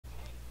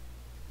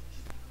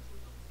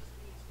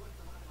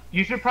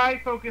You should probably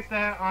focus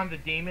that on the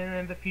demon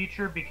in the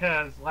future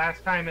because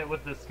last time it was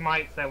the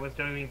smites that was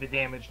doing the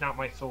damage, not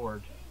my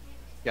sword.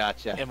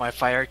 Gotcha. And my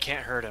fire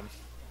can't hurt him.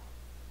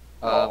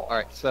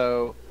 Alright,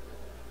 so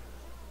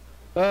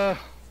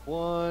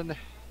 1,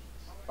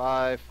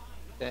 5,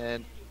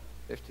 10,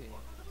 15,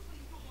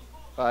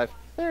 5,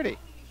 30.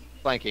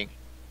 Flanking.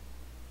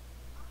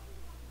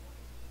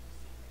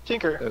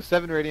 Tinker. So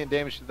 7 radiant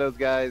damage to those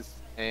guys,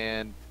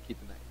 and keep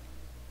the knife.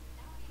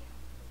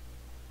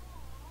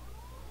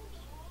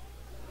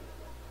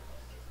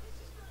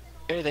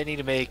 Okay, they need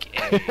to make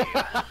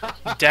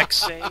a dex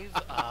save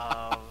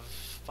of...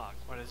 Fuck,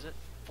 what is it?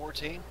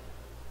 14?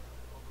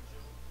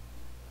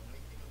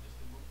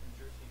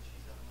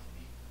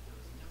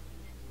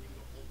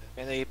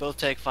 And they both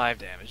take 5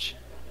 damage.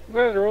 I'm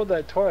going to roll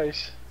that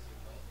twice.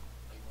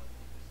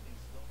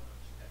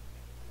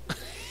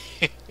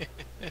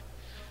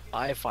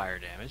 I have fire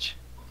damage.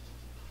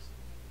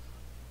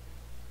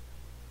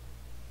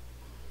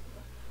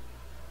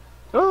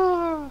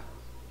 Ah!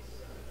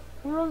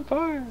 We're on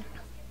fire.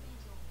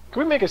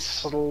 Can we make a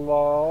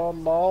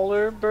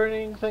smaller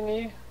burning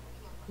thingy in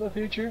the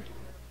future?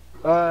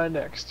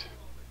 Next.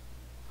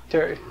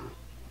 Terry.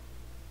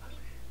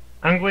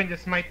 I'm going to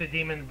smite the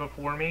demon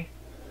before me.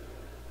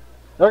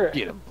 Okay.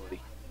 Get him,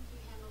 buddy.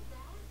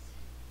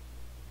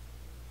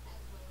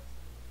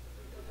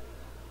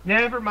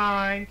 Never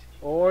mind.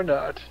 Or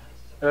not.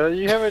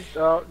 You have it.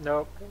 Oh,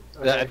 nope.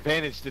 Okay. The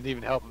advantage didn't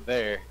even help him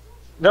there.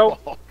 Nope.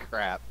 Oh,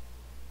 crap.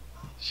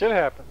 Shit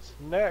happens.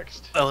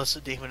 Next. Unless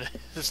the demon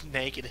is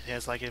naked and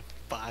has like a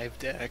 5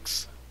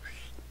 dex.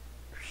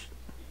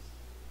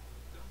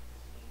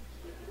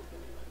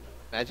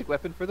 Magic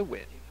weapon for the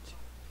win.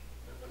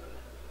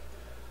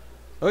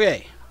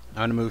 Okay,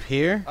 I'm gonna move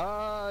here.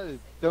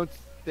 Don't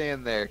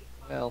stand there.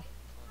 Well,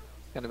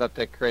 kind of up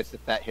to Chris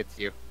if that hits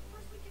you.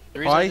 The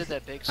reason I, did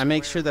that big I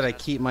make square sure that I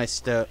was keep my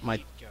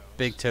he goes.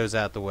 big toes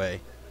out the way.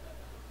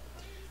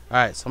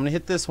 Alright, so I'm gonna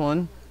hit this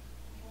one.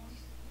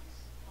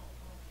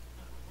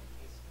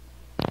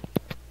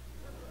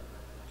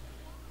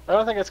 I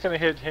don't think it's going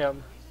to hit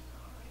him.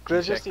 Because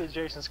it's just Okay. the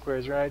adjacent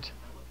squares, right?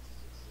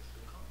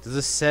 Does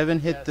a 7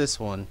 hit Yes. this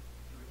one?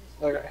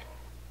 Okay.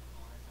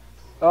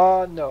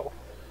 No.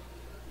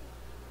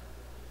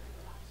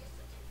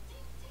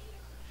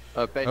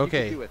 Ben,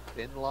 Okay. you can do a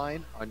thin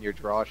line on your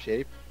draw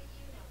shape.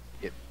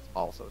 It's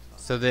also it's not.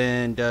 So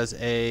then does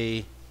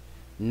a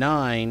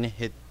 9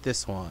 hit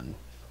this one?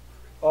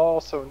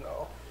 Also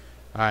no.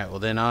 Alright, well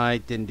then I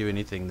didn't do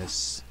anything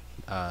this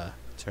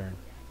turn.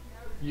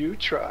 You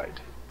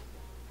tried.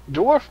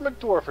 Dwarf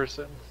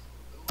McDwarferson.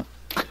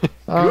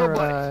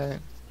 Alright.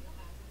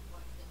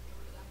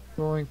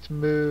 Going to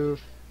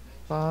move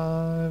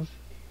 5,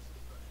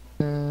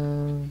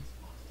 10,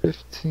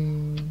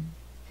 15,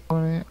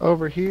 20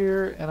 over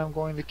here, and I'm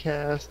going to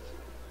cast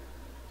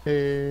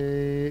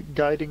a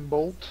guiding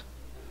bolt.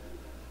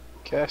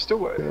 Cast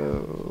away.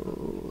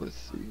 So let's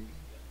see.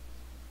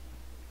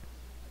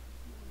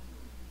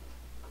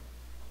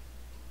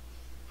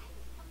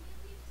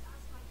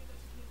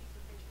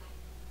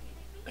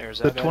 There's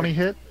The that 20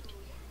 hit.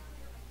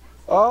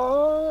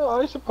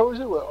 I suppose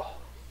it will.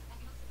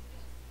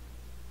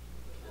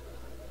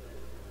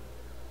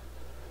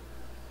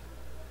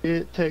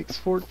 It takes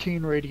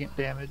 14 radiant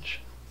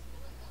damage.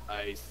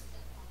 Nice.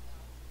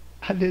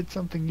 I did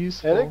something And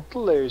useful. it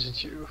glares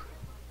at you.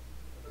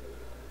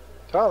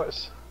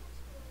 Thomas.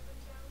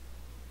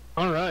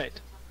 Alright.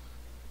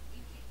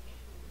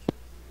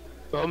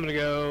 So I'm gonna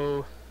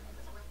go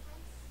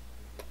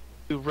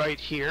to right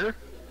here.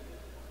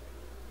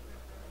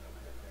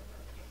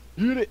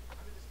 Unit.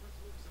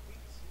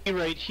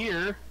 Right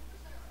here.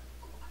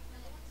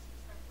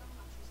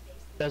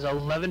 Does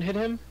 11 hit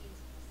him?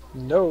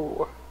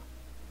 No.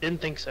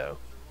 Didn't think so.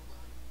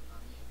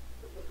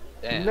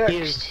 Damn. Next. He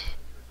is-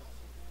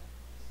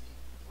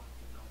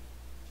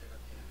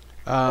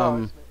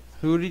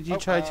 Who did you Oh,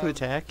 try to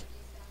attack?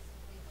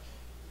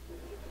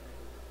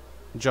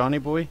 Johnny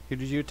boy, who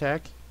did you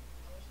attack?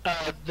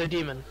 The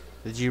demon.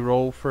 Did you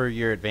roll for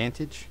your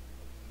advantage?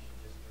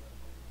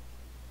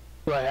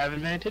 Do I have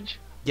advantage?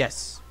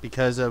 Yes,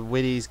 because of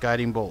Witty's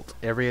guiding bolt.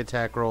 Every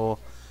attack roll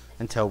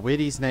until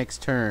Witty's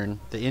next turn,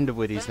 the end of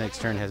Witty's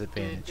next turn has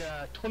advantage.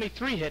 Did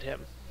 23 hit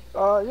him?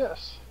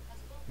 Yes.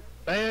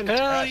 Fantastic.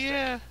 Hell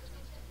yeah!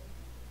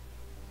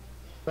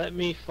 Let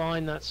me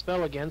find that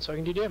spell again so I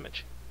can do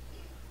damage.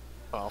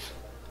 12.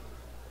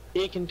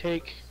 He can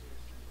take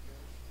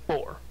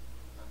 4.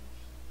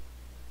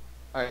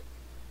 Alright.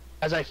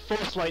 As I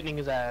force lightning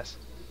his ass.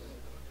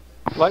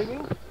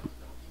 Lightning?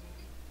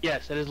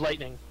 Yes, it is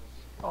lightning.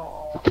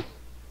 Oh.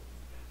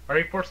 Are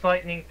you force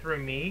lightning through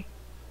me?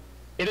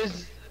 It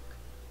is.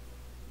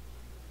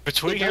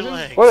 Between It your doesn't-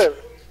 legs. Whatever.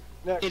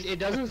 Next. It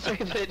doesn't say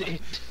that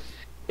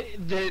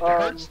that Um,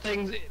 hurts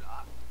things.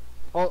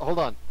 Hold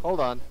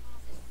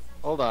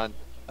on.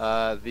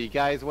 The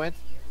guys went?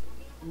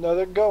 No,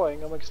 they're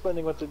going. I'm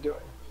explaining what they're doing.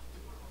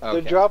 Okay.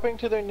 They're dropping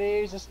to their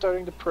knees and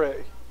starting to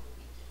pray.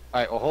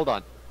 Alright, well hold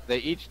on. They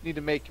each need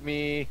to make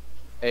me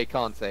a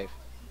con save.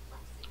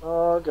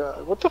 Oh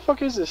god, what the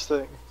fuck is this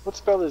thing? What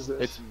spell is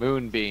this? It's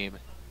Moonbeam.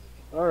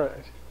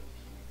 Alright.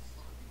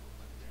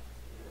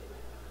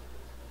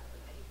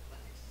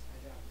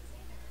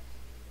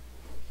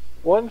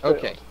 One failed.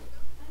 Okay.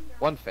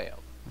 One failed.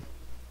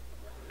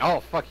 Oh,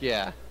 fuck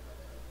yeah.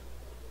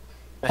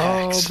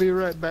 I'll be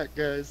right back,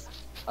 guys.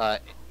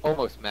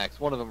 Almost max.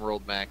 One of them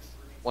rolled max.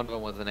 One of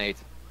them was an 8.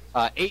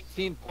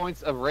 18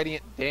 points of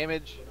radiant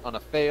damage on a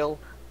fail.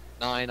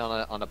 9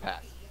 on a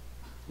pass.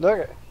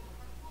 Okay.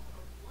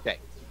 Okay.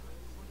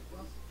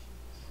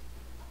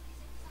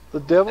 The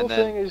devil And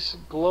then- thing is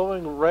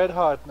glowing red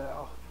hot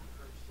now.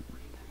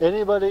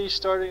 Anybody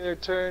starting their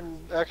turn,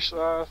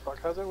 actually, fuck,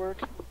 how's that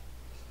work?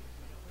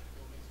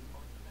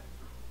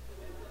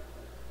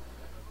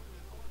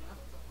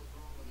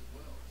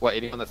 What,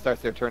 anyone that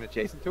starts their turn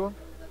adjacent to him?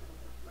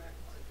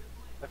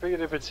 I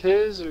figured if it's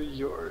his or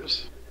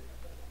yours.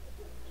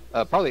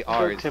 Probably There's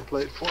ours. no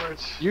template for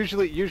it.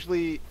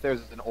 Usually if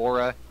there's an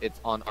aura, it's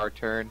on our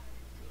turn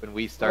when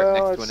we start Well,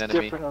 next to it's an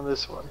enemy. different on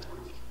this one.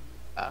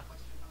 Ah.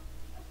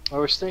 I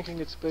was thinking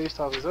it's based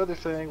off his other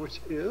thing, which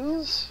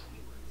is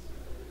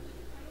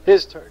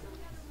his turn.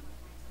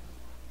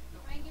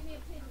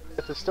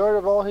 At the start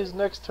of all his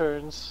next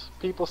turns,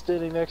 people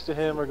standing next to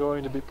him are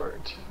going to be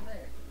burnt.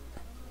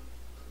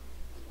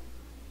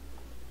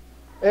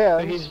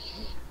 And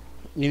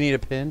You need a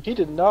pin? he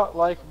did not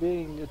like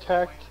being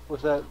attacked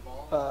with that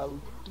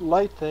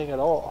light thing at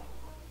all.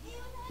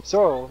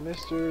 So,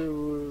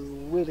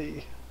 Mr.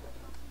 Witty,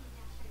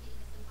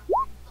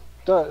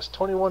 does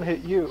 21 hit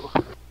you?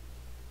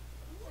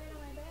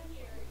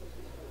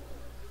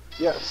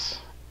 Yes.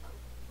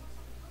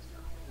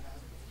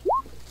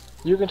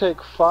 You can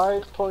take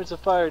 5 points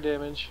of fire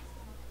damage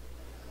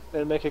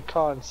and make a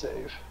con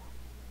save.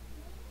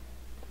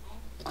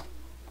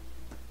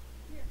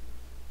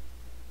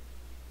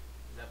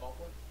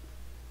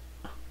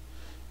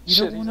 You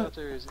Shit, don't he's wanna- not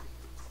there, is he?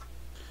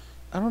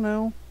 I don't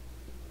know.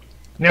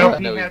 Nope, Oh,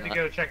 he no, had he's to not.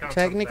 go check on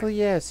Technically,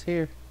 yes.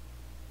 Here.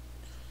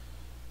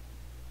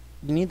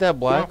 You need that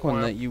black Womp one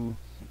womp. that you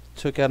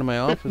took out of my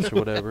office or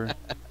whatever.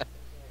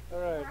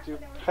 Alright, do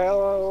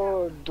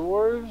Palo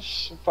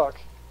dwarves? Fuck.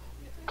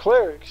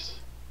 Clerics.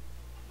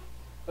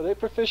 Are they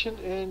proficient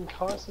in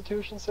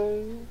constitution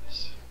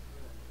saves?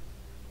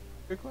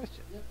 Good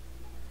question.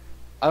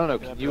 I don't know.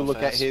 Yeah, Can you real look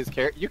at fast. his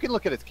character? You can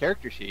look at his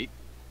character sheet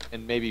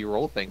and maybe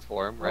roll things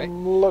for him, right?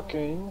 I'm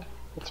looking.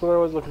 That's what I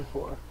was looking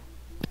for.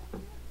 If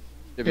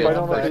If you I have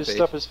don't the know first his page.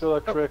 stuff is filled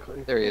out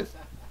correctly. There he is.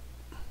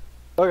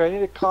 Okay, I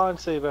need a con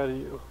save out of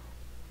you.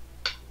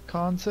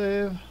 Con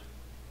save.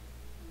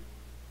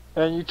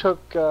 And you took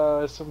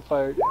some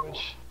fire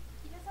damage.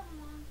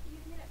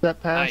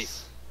 That pass.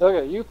 Nice.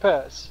 Okay, you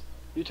pass.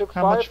 You took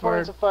How 5 much fire-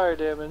 points of fire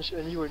damage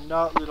and you were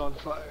not lit on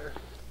fire.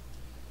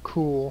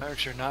 Cool.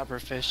 Clerics are not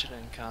proficient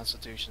in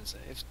Constitution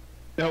saves.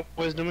 Nope,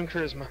 wisdom and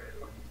charisma.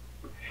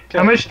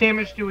 How much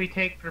damage do we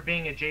take for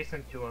being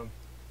adjacent to him?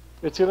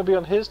 It's gonna be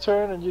on his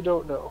turn and you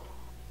don't know.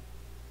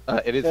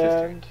 It is his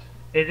turn. And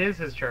It is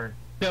his turn.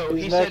 No,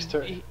 His he next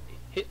said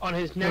turn. on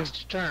his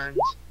next turns.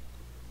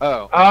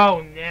 Oh.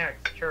 Oh,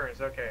 next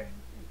turns. Okay.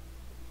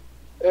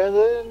 and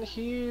then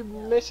he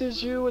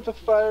misses you with a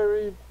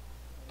fiery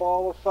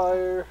ball of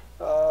fire,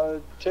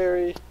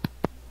 Terry,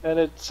 and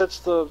it sets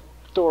the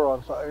door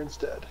on fire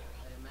instead.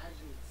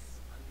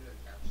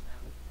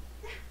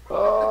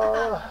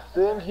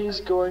 Then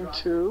he's going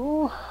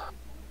to.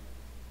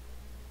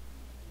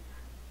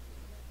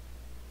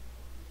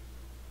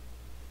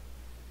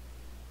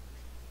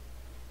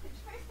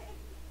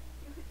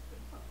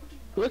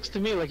 Looks to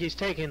me like he's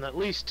taken at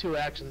least 2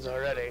 actions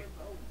already.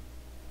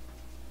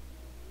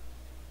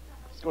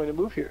 He's going to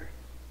move here.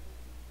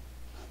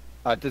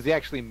 Does he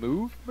actually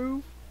move?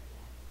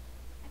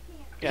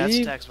 Yeah, it's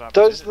he tax of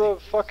does opportunity.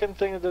 the fucking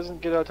thing that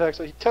doesn't get out tax,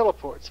 so he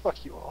teleports.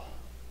 Fuck you all.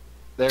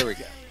 There we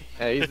go.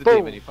 He's the Boom.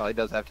 demon. He probably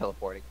does have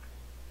teleporting.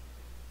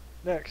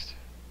 Next.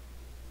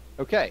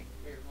 Okay.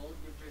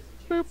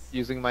 Boop.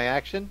 Using my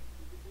action.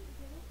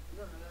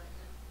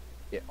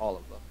 Get all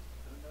of them.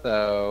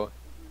 So.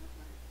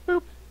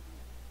 Boop.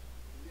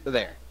 So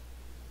there.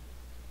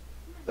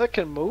 That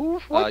can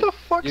move? What the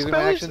fuck Using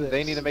spell my is action, this?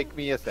 they need to make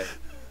me a save.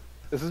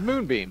 This is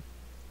Moonbeam.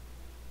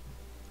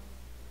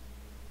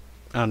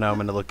 I don't know. I'm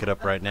gonna look it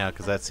up right now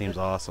because that seems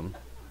awesome.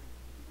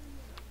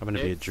 I'm gonna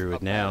be a It's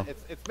druid now.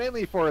 It's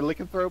mainly for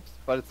lycanthropes,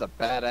 but it's a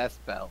badass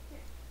spell.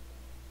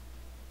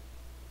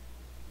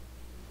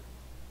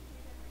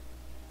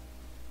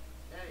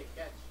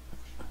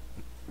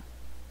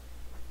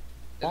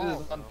 It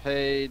is on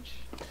page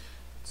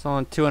It's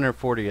on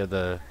 240 of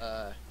the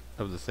uh,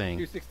 thing.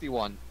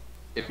 261,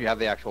 if you have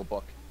the actual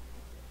book.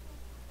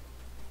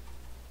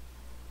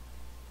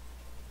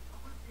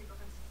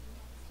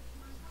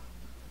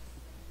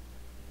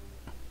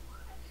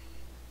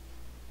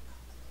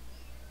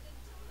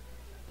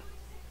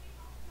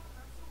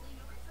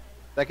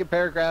 Second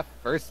paragraph,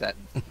 first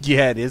sentence.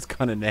 Yeah, it is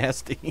kind of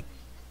nasty.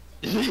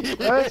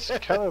 That's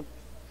kind of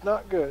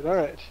not good.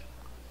 Alright.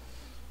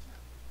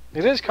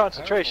 It is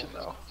concentration,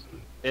 though.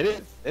 It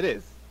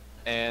is.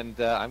 And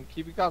I'm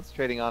keeping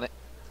concentrating on it.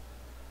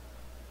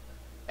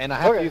 And I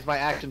have to Okay. use my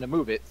action to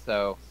move it,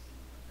 so...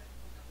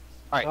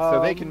 Alright, so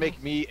they can Um, make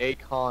me a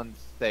con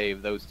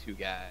save, those two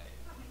guys.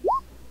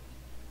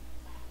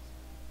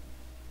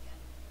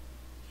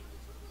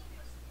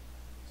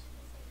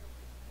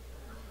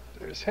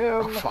 There's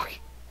Oh, him. fuck.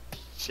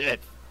 Shit.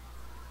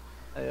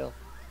 Hell.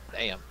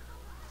 Damn.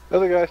 The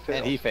other guy And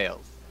failed. he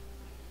fails.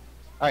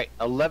 Alright,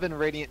 11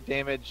 radiant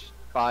damage,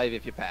 5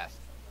 if you pass.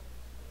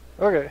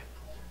 Okay.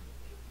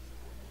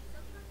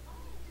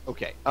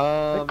 Okay,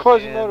 And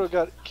Quasimodo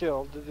got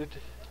killed.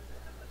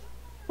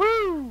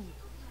 Woo!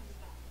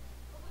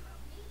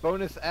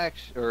 Bonus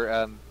action,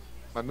 or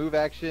my move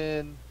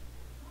action.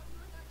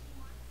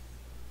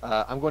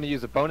 I'm going to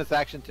use a bonus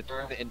action to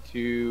turn it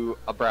into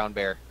a brown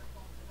bear.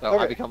 So I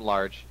Okay. become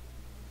large.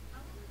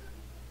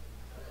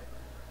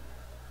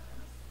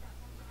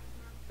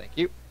 Thank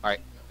you.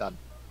 Alright, done.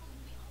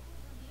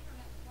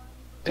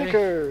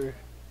 Tinker.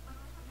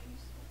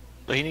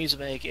 So he needs to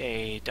make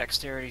a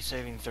dexterity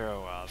saving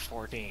throw of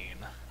 14.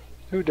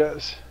 Who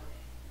does?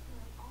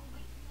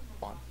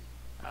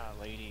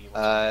 Lady.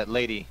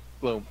 Lady,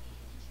 Bloom.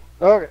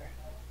 Okay.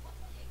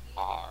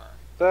 R.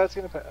 That's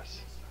gonna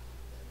pass.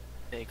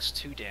 Takes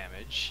 2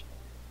 damage.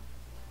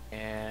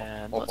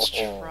 And let's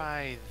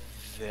try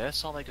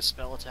this. I'll make a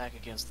spell attack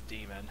against the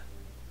demon.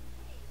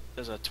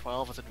 Does a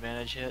 12 with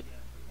advantage hit?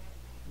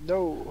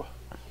 No.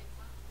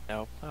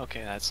 Nope.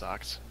 Okay, that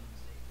sucks.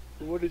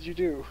 What did you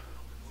do?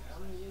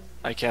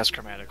 I cast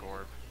Chromatic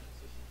Orb.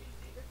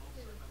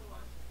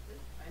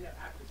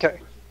 Okay.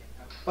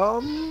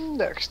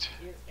 Next.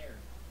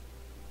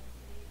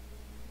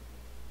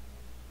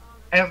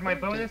 As my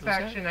bonus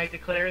action, I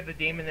declare the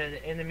demon an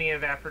enemy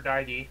of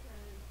Aphrodite.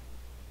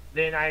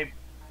 Then I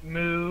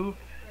move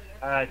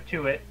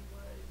to it.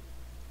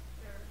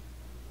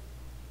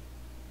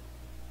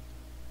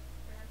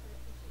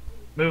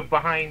 Move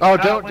behind. Oh,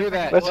 don't one do second.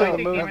 that. That's Will I in the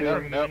take moon damage beam.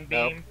 from Nope,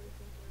 Moonbeam? nope.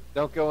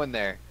 Don't go in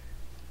there.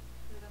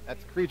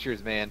 That's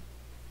creatures, man.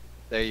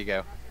 There you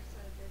go.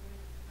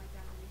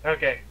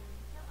 Okay.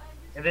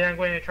 And then I'm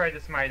going to try to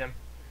smite him.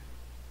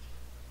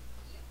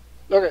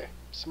 Okay.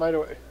 Smite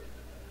away.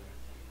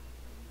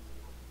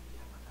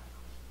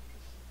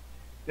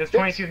 Does Yes.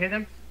 22 hit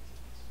him?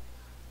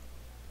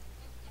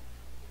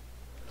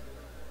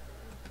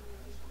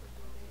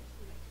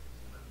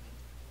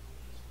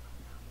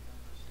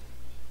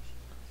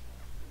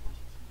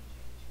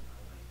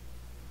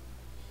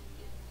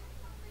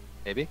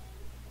 Maybe.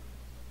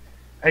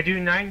 I do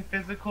 9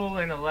 physical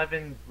and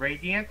 11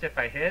 radiant if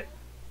I hit.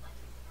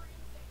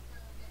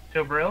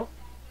 So Brill?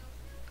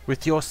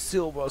 With your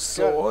silver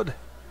sword.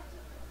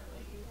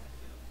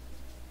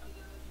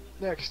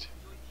 Next.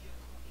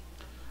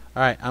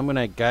 Alright, I'm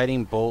gonna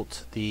guiding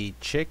bolt the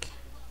chick.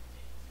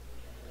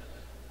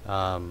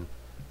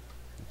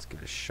 Let's give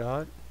it a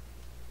shot.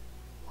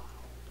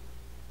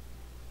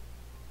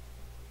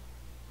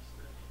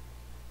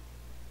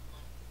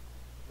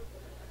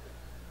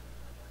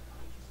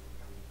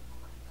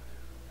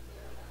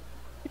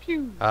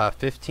 Pew.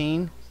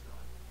 15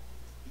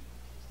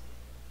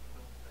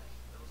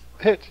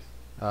 Hit.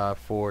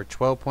 for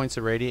 12 points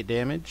of radiant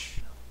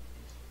damage.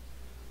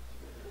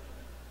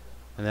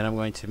 And then I'm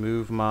going to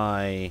move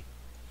my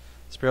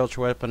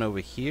spiritual weapon over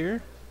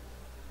here.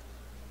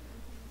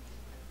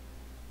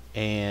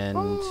 And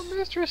Oh,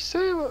 Mistress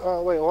Sailor.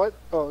 Oh, wait, what?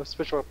 Oh,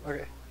 special.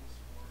 Okay.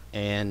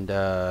 and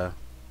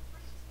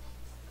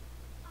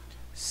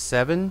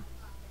 7.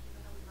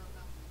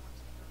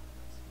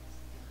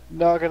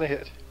 Not gonna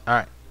hit.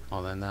 Alright.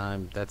 Well then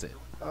that's it.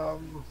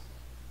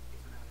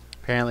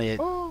 Apparently it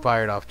Oh.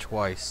 fired off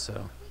twice,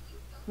 so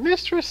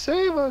Mistress,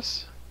 save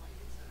us.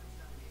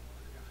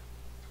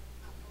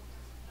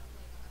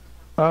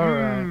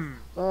 Alright.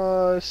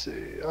 Let's see.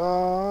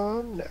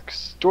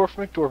 Next. Dwarf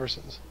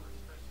McDorfersons.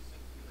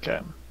 Okay.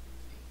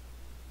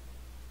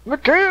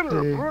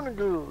 Michaela Hey.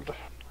 Bruniguld.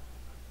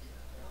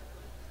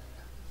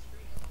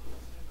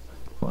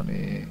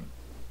 20.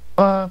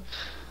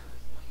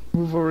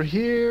 Move over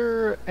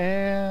here,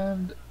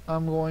 and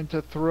I'm going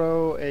to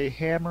throw a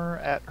hammer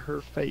at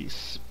her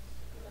face.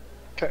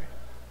 Okay.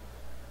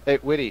 Hey,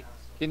 Witty,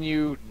 can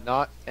you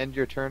not end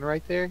your turn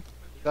right there? Is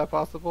that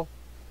possible?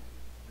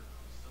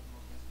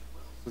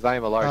 Because I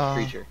am a large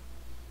creature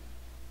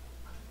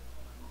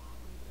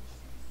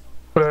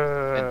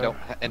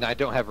and I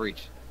don't have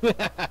reach.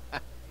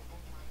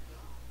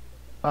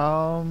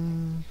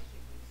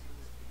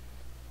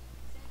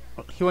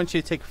 he wants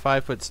you to take a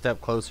 5-foot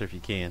step closer if you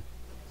can.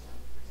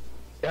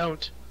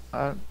 Don't.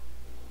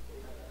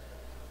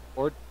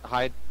 Or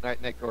hide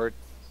right next, or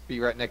be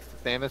right next to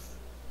Samus.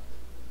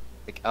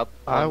 Like up.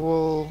 I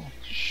will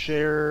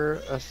share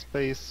a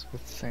space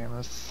with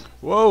Samus,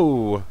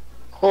 Whoa!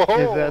 Oh,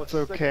 if that's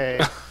sick. okay.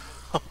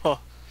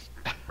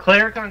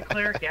 Cleric on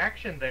cleric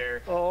action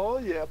there. Oh,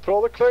 yeah. Put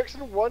all the clerics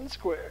in one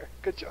square.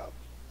 Good job.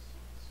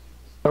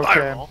 Okay.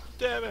 Fireball.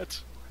 Damn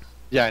it.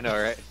 Yeah, I know,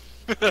 right?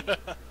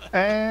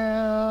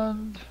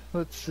 And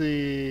let's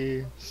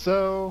see.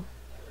 So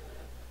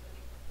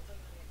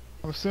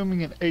I'm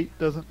assuming an 8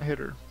 doesn't hit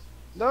her.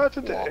 Not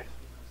today.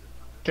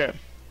 Okay.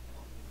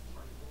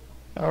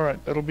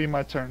 Alright, that'll be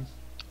my turn.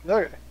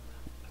 Okay.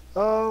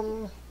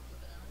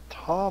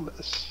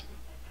 Thomas.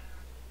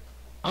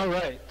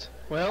 Alright.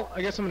 Well,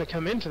 I guess I'm gonna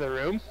come into the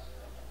room.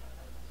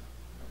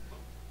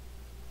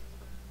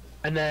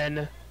 And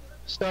then,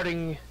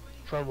 starting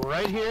from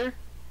right here,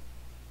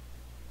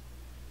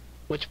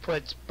 which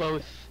puts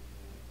both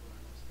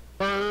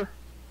her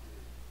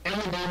and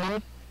the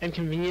demon, and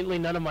conveniently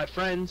none of my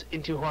friends,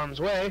 into harm's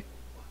way.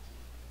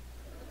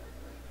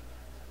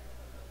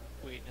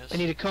 Weakness. I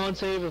need a con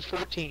save of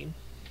 14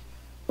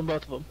 from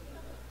both of them.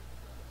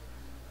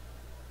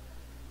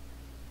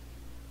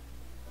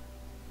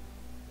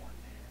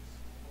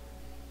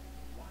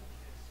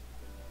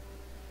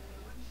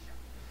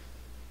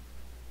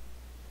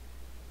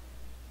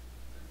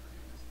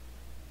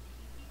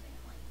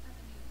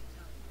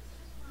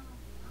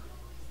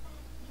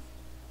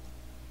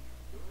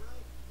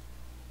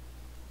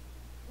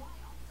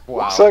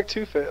 Wow. Looks like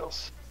 2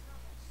 fails.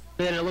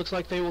 Then it looks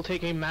like they will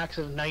take a max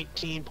of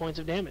 19 points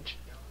of damage.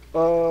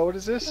 What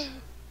is this?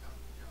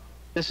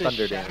 This is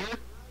Thunder Shatter. damage.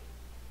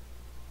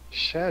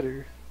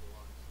 Shatter.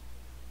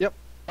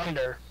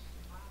 Thunder.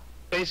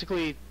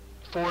 Basically,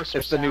 force or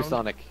It's the new sound.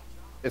 Sonic.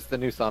 It's the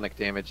new Sonic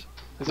damage.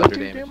 Does Thunder that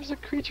do damage. damage to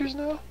creatures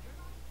now?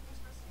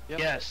 Yep.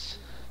 Yes.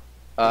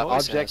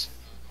 Always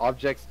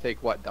Objects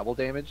take what? Double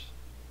damage?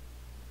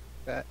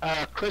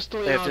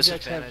 Crystalline They have objects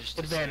have disadvantage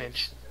to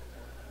advantage. saves.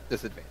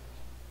 Disadvantage.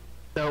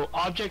 So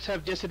objects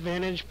have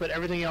disadvantage, but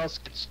everything else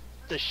gets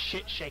the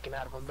shit shaken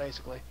out of them,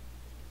 basically.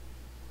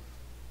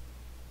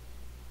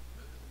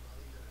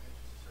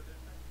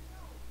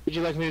 Would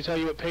you like me to tell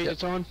you what page Yep.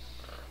 it's on?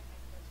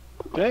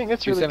 Dang,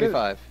 that's really good.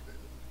 275.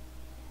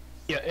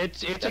 Yeah,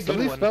 it's Yeah, a some of good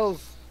these one.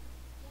 spells.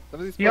 Some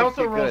of these He spells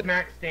also get rolled good.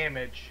 max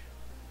damage.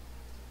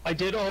 I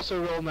did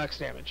also roll max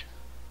damage.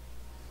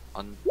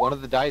 On one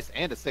of the dice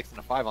and a 6 and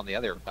a 5 on the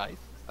other dice.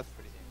 That's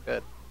pretty damn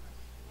good.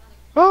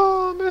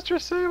 Oh,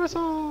 Mistress, save us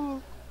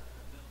all!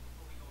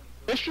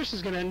 Mistress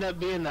is gonna end up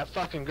being that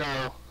fucking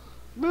girl.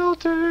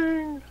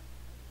 Melting!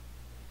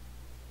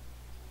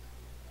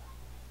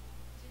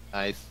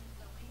 Nice.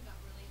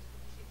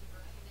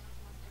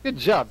 Good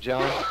job,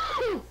 John.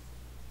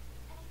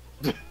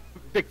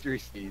 Victory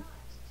sneeze.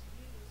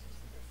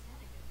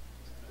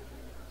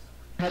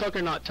 Had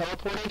Tucker not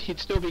teleported, he'd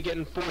still be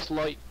getting force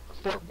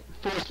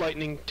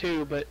lightning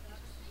too, but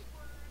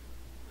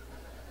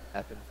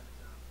Happens.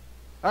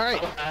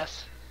 Alright.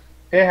 alas.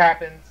 It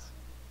happens.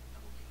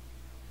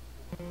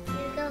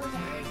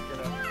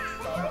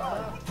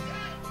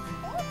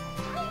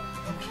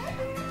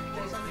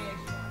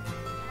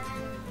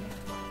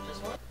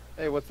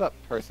 Hey, what's up,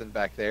 person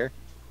back there?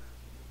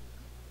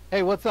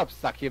 Hey, what's up,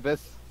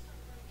 succubus?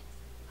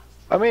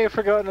 I may have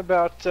forgotten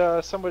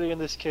about somebody in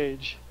this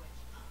cage.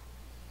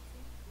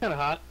 Kinda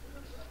hot.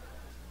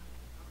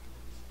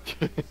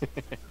 Is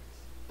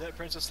that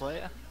Princess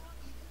Leia?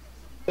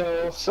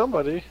 So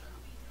Somebody. It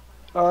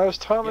was Yeah, it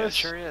Thomas.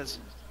 sure is.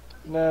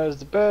 Now it's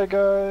the bad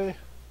guy.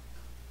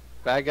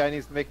 Bad guy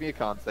needs to make me a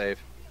con save.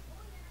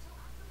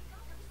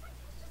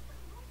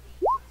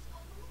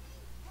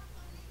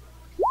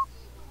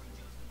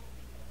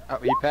 Oh,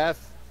 he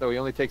passed, so he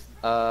only takes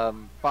 4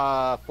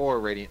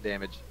 radiant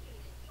damage.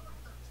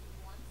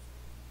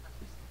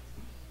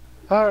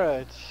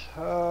 Alright.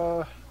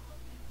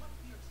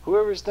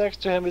 Whoever's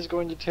next to him is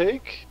going to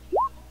take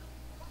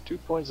 2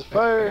 points of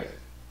fire.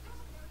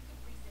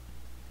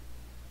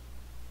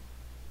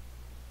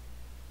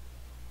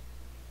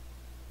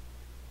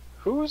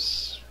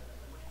 Who's...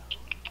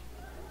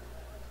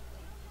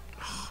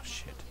 Oh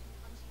shit.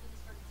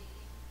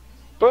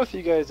 Both of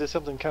you guys did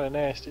something kind of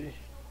nasty.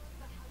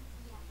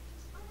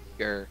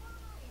 Grr.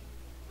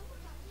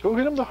 Who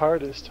hit him the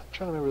hardest? I'm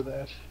trying to remember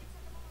that.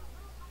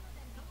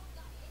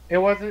 It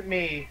wasn't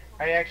me.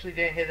 I actually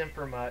didn't hit him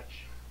for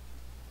much.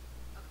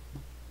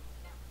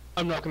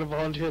 I'm not gonna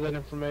volunteer that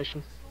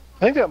information. I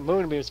think that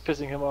moonbeam's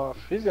pissing him off.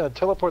 He's gonna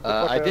teleport the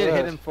fuck I out did of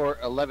hit that. him for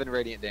 11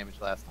 radiant damage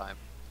last time.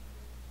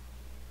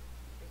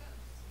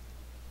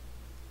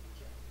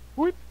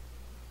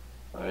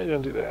 I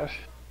didn't do that.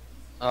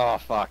 Oh,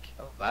 fuck.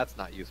 Oh, that's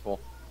not useful.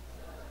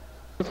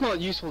 It's not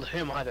useful to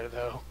him either,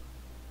 though.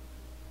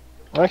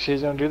 Actually,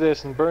 he's gonna do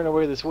this and burn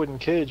away this wooden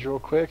cage real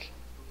quick.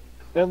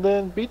 And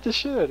then beat the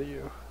shit out of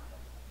you.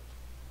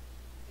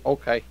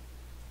 Okay.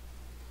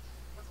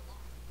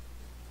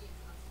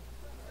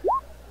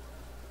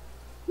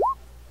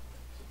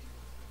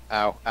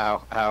 Ow,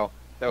 ow, ow.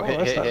 Oh, Hit,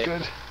 that's hit, not hit.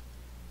 good.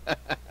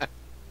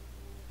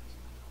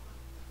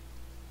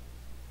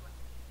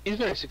 He's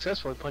very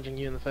successful at punching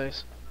you in the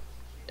face.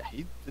 Yeah,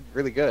 he did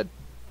really good.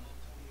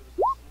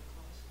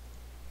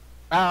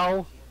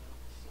 Ow!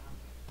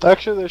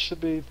 Actually, there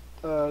should be,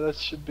 that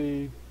should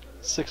be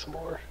 6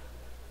 more.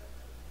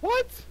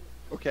 What?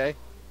 Okay.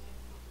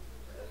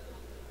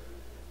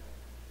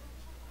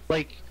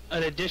 Like,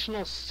 an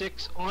additional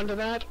 6 onto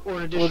that, or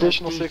an An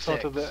additional D6? 6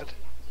 onto that.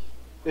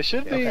 It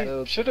should be,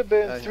 Okay. should have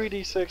been Yeah.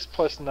 3d6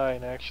 plus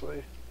 9,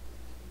 actually.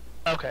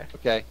 Okay.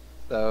 Okay.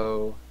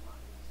 So.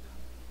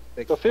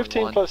 So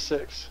 15 21. plus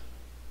 6.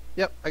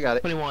 Yep, I got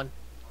it. 21.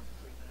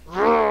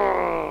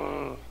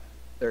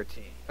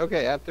 13.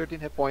 Okay, I have 13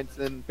 hit points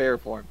in bear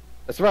form.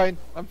 That's fine.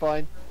 I'm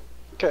fine.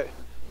 Okay.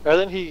 And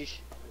then he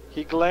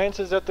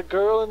glances at the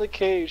girl in the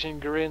cage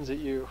and grins at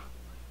you.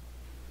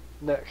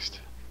 Next.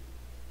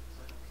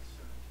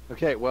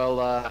 Okay,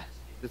 well,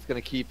 just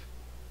gonna keep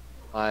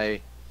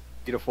my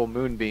beautiful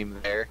moonbeam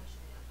there.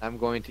 I'm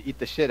going to eat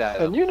the shit out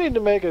of And him. you need to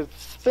make a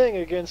thing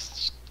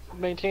against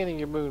maintaining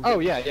your moon. Oh,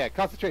 yeah,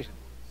 concentration.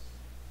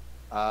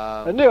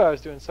 I knew I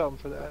was doing something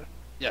for that.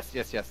 Yes.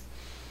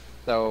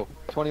 So,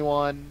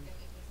 21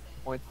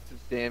 points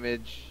of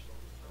damage.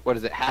 What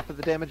is it? Half of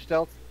the damage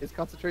dealt is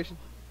concentration?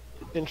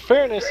 In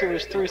fairness, it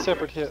was 3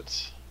 separate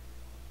hits.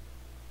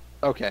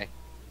 Okay.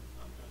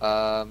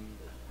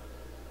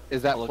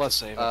 Is that I'll look plus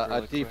to save it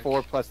really a D4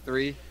 quick. plus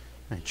 3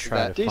 I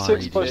try to that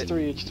find D6 plus it.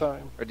 3 each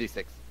time. or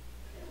D6?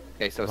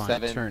 Okay, so Divine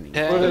 7. turning.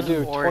 What did I do,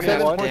 10 or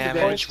 21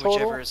 damage, points total?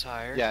 whichever is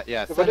higher. Yeah,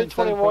 If I 7 did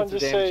 21, points of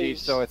just damage say- each,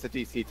 so it's a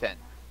DC 10.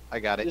 I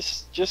got it.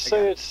 Just I say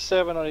got it. it's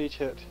 7 on each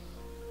hit.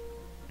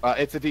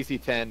 It's a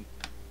DC 10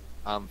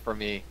 for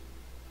me.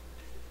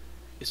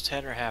 It's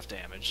 10 or half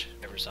damage,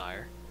 whichever's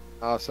higher.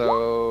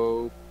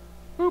 So,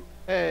 boop,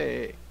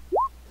 hey.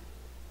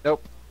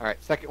 Nope.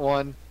 Alright, second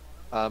one,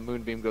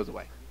 Moonbeam goes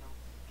away.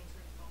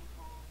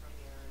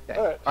 Okay.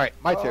 Alright.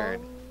 My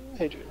turn.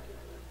 Hadrian.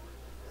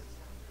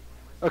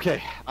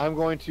 Okay, I'm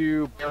going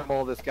to bear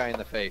maul this guy in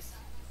the face.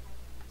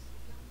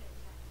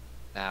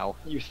 Now,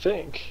 You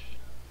think?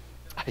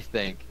 I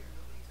think.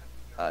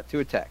 2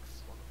 attacks.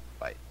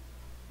 Fight.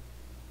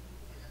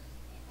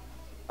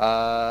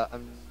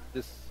 I'm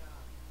just.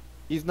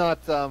 He's not,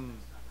 we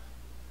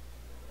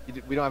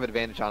don't have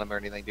advantage on him or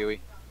anything, do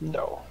we?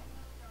 No.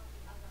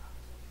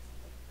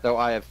 So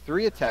I have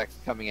 3 attacks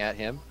coming at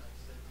him.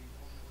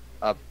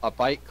 A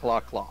bite,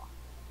 claw.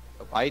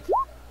 A bite.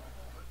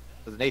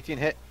 Does an 18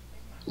 hit?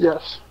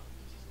 Yes.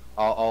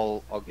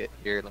 I'll get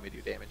here. Let me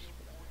do damage.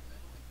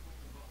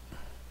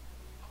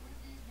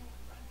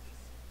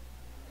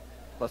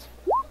 Plus.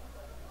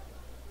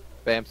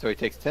 Bam. So he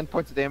takes 10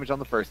 points of damage on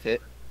the first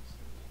hit,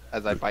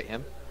 as I bite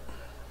him.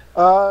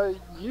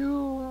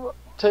 You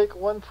take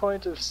 1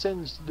 point of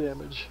singed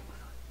damage.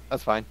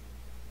 That's fine.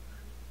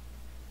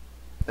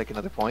 Take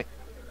another point.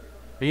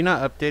 Are you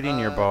not updating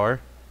your bar?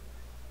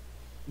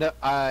 No,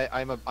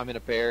 I'm in a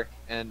bear,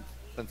 and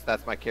since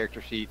that's my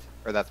character sheet,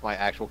 or that's my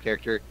actual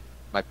character,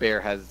 my bear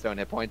has its own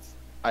hit points.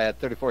 I had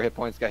 34 hit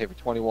points, got hit for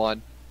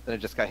 21, then I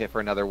just got hit for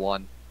another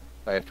 1,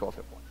 so I have 12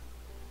 hit points.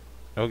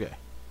 Okay.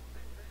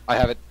 I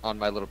have it on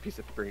my little piece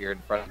of paper here in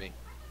front of me.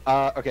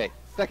 Okay,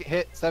 second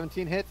hit,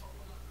 17 hit.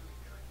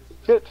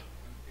 Hit.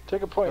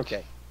 Take a point.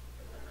 Okay.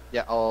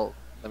 Yeah,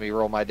 let me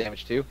roll my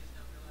damage too.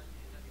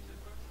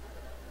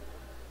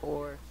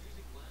 4.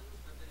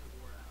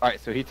 Alright,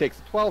 so he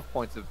takes 12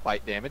 points of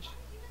bite damage.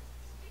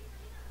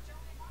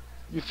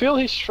 You feel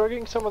he's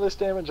shrugging some of this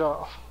damage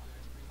off.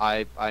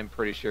 I'm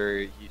pretty sure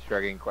he's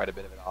shrugging quite a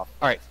bit of it off.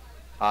 Alright,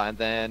 and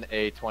then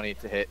a 20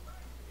 to hit.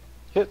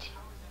 Hit.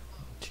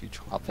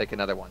 220. I'll take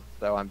another one,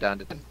 so I'm down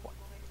to 10 points.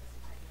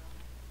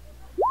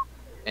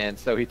 And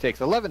so he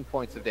takes 11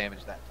 points of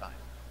damage that time.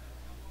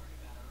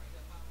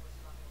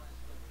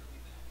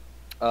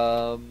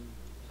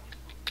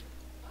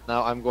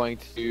 Now I'm going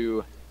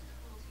to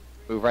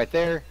move right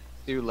there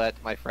to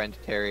let my friend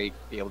Terry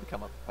be able to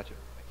come up and touch him.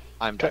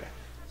 I'm done. Okay.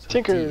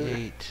 Tinker.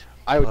 D8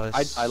 I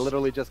plus-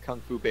 literally just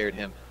kung fu bared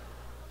him.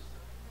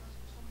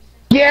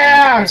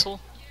 Yeah! Whistle?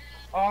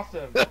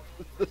 Awesome.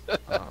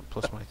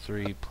 plus my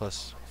 3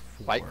 plus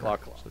 4. Bite, claw.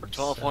 So For that's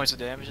 12 points of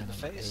 7, damage in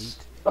the and face.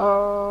 8.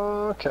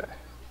 Okay.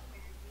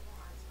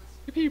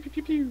 Pew, pew, pew,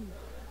 pew, pew.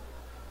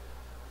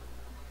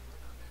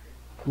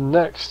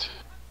 Next.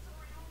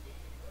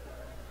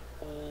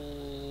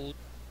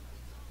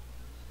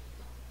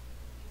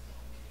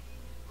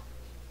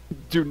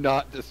 Do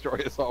not destroy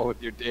us all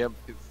with your damn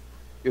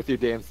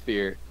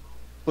sphere,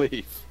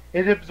 please.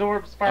 It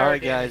absorbs fire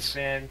Alright, damage, guys.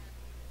 man.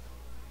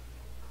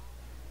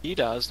 He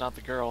does, not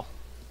the girl.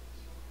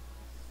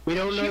 We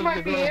don't She know if might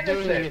the be girl's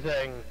doing innocent.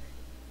 anything.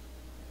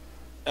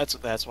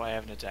 That's why I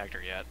haven't attacked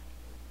her yet.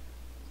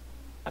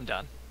 I'm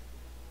done.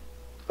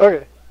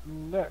 Okay.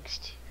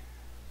 Next.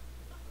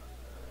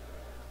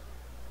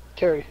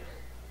 Carrie.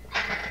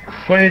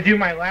 Going to do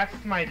my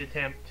last smite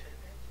attempt.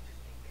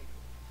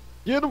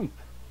 Get him!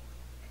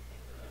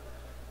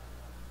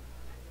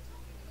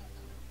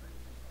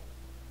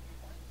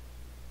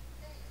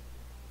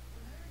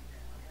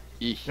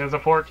 Eesh. There's a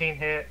 14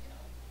 hit.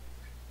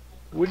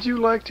 Would you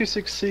like to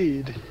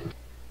succeed?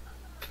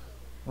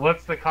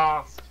 What's the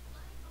cost?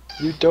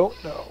 You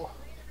don't know.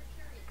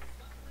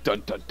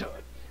 Dun dun dun.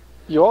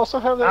 You also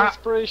have that Ah.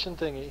 inspiration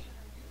thingy.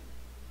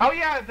 Oh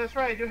yeah, that's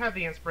right. I do have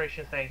the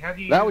inspiration thing. How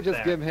do you That use would just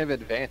that? give him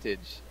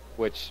advantage,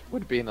 which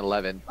would be an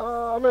 11.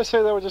 I'm gonna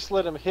say that would just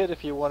let him hit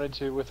if you wanted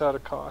to without a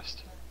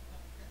cost.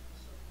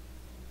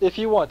 If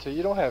you want to,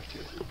 you don't have to.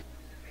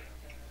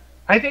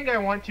 I think I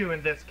want to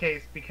in this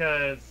case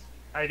because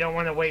I don't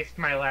want to waste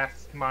my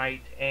last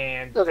smite,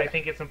 and Okay. I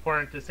think it's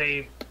important to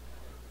save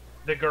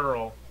the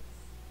girl.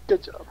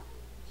 Good job.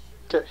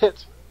 Okay,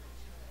 hit.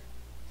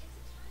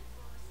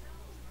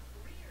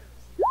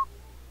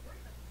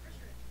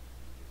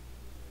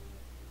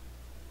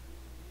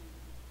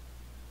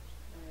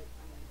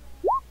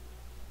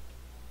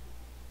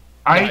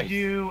 I Nice.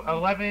 do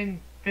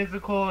 11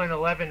 physical and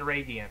 11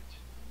 radiant.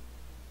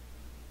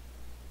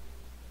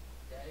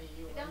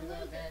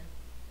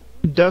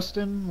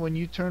 Dustin, when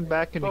you turn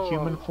back into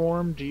human Oh.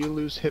 form, do you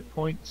lose hit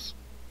points?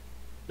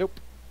 Nope.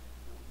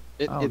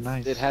 Oh,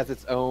 nice. It has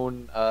its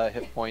own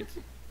hit point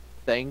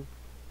thing.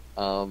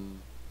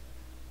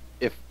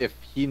 If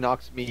he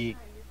knocks me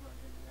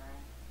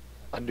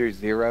under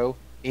 0,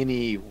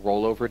 any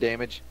rollover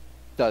damage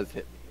does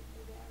hit me.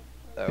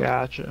 So,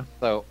 Gotcha.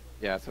 So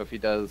yeah, so if he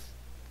does,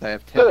 I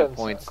have 10 That hit doesn't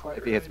points. sound quite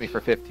If he hits me right.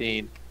 for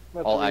 15,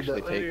 I'm gonna I'll have to read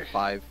actually that later. take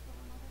 5.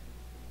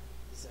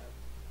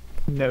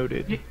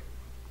 Noted.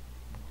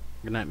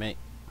 Good night, mate.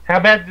 How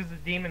bad does the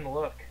demon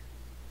look?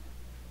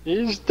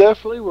 He's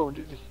definitely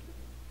wounded.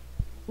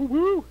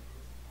 Woo-hoo!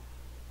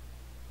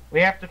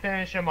 We have to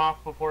finish him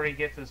off before he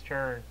gets his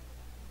turn.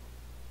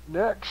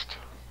 Next.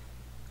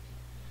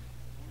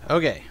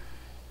 Okay.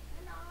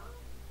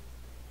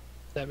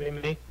 That be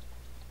me.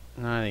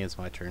 No, I think it's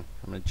my turn.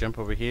 I'm gonna jump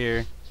over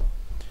here.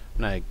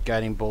 I'm gonna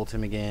guiding bolt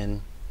him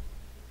again.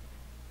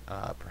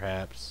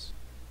 Perhaps.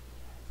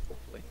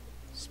 Hopefully.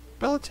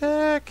 Spell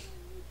attack!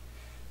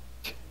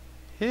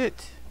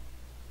 Hit!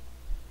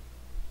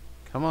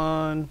 Come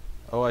on!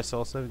 Oh, I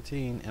saw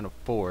 17 and a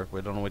 4.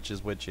 We don't know which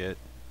is which yet.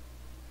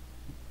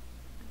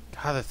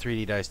 God, the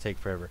 3D dice take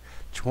forever.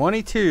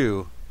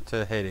 22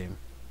 to hit him.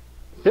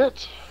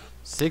 Hit.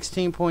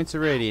 16 points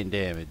of radiant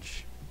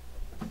damage.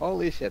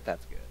 Holy shit,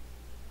 that's good.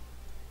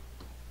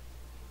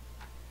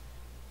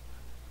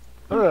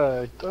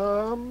 Alright,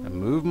 I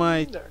move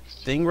my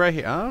next. thing right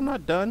here. I'm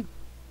not done.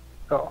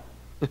 Oh.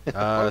 Bonus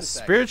action.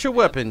 Spiritual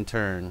weapon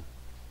turn.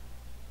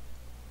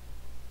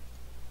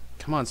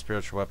 Come on,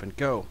 spiritual weapon,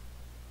 go.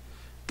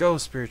 Go,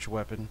 spiritual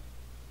weapon.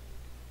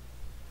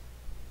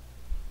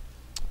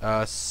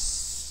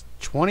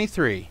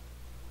 23.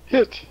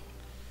 Hit.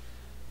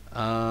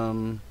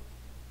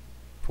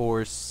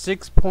 For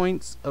 6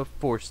 points of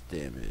force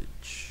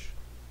damage.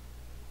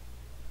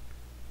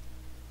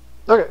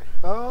 Okay,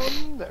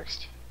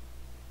 next.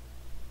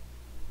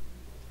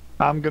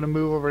 I'm gonna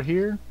move over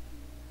here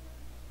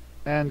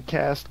and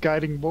cast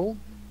Guiding Bolt.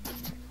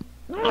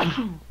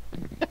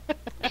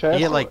 Cast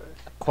get, like- away.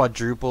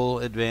 Quadruple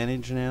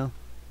advantage now.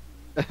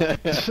 Pew,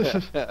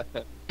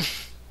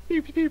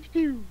 pew, pew, pew,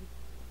 pew.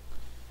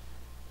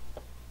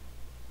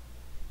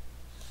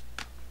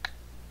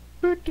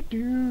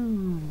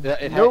 Doo-doo-doo.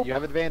 Yeah, Nope. you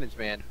have advantage,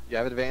 man. You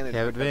have advantage. You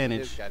have because it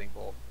advantage. is guiding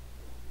bolt.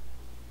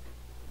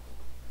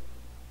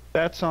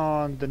 That's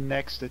on the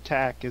next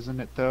attack, isn't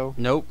it, though?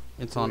 Nope,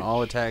 it's on all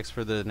Which- attacks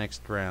for the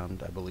next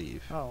round, I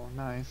believe. Oh,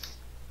 nice.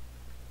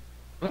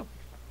 Let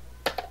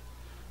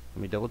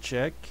me double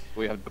check.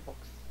 We have the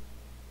books.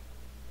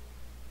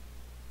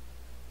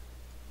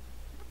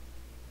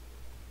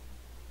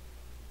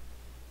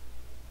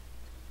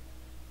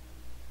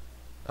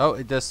 Oh,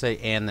 it does say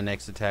and the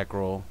next attack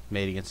roll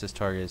made against this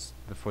target is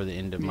before the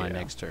end of my Yeah.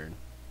 next turn.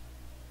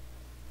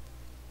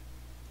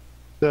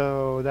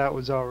 So that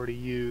was already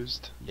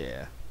used.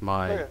 Yeah,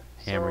 my Okay,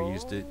 hammer so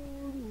used it.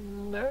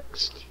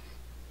 Next.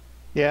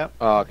 Yeah.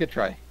 Oh, good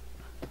try.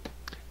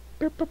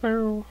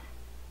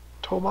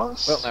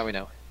 Tomas. Well, now we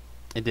know.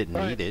 It didn't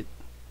Alright. need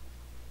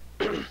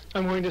it.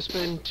 I'm going to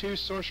spend 2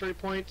 sorcery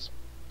points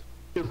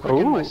to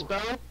quicken my Ooh.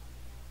 spell.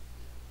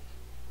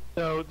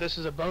 So this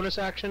is a bonus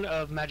action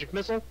of Magic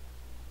Missile,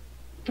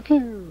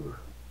 Pew.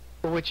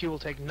 for which you will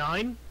take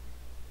 9.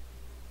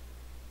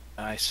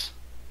 Nice.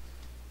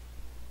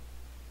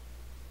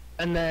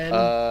 And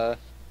then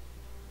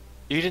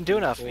You didn't do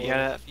enough. You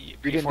had you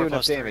didn't do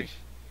enough damage.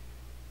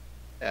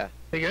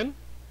 again.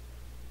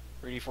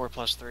 3d4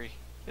 plus 3.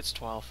 It's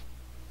 12.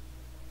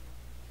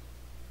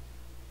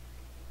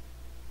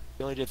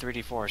 You only did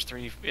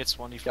 3d4. It's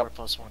 1d4 Yep.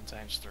 plus 1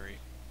 times 3.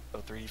 So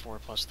 3d4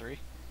 plus 3.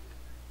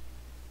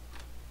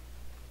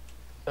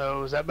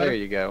 So is that There better?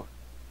 you go.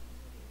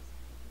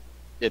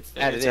 It's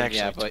added It's in, actually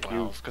yeah, but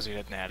 12 because you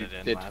didn't add you it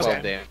in. did last 12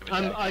 time.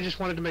 damage. I just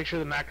wanted to make sure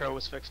the macro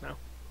was fixed now.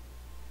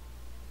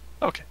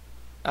 Okay.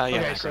 Yeah, Okay,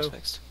 macro's so-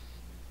 fixed.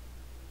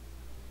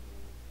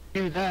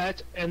 Do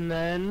that, and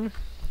then...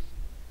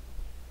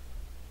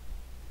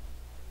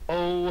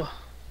 Oh,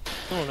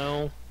 I don't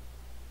know.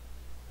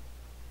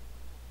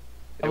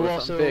 It Oh, was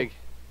also- something big.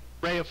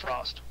 Ray of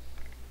Frost.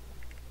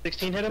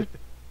 16 hit him?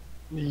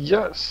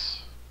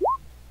 Yes.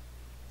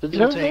 Did you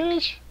You'll have take-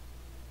 advantage?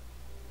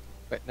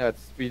 Wait, no,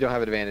 it's you don't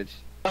have advantage.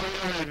 Oh, you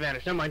don't have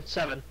advantage. Never mind.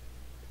 7.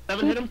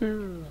 7 hit him?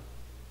 Pew.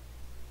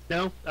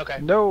 No? Okay.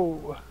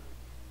 No.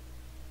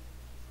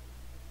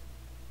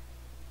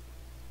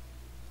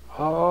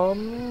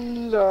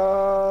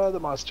 The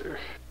monster.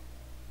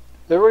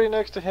 Everybody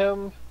next to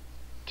him,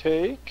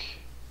 take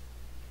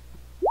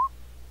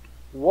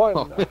 1.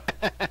 Oh.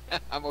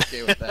 I'm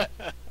okay with that.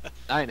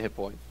 9 hit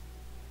points.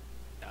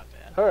 Not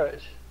bad. All right.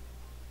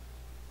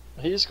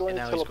 He's going And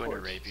to now he's teleport.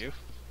 going to rape you.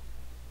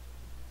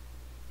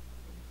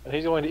 And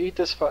he's going to eat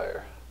this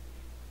fire.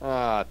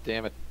 Ah,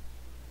 damn it.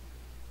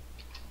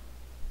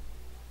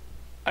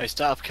 I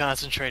stopped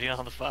concentrating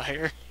on the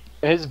fire.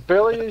 And his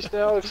belly is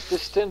now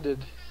distended.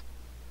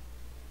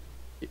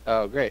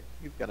 Oh, great.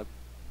 He's gonna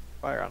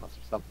fire on us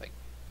or something.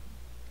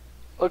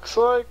 Looks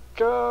like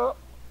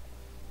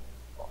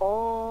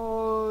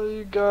all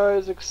you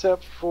guys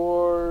except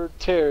for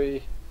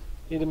Terry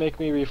need to make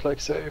me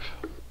reflex save.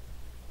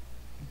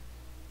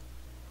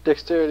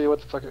 Dexterity,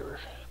 what the fuck ever.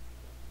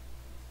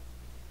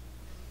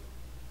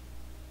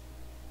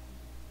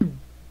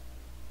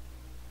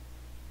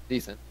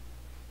 Decent.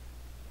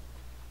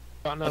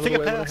 Gotten I out of think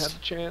the I way when I had passed.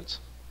 the chance.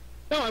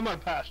 No, I might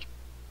have passed.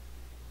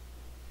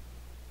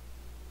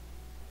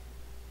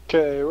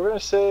 Okay, we're gonna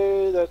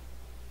say that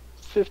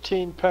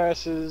 15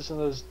 passes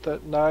and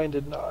that 9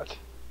 did not.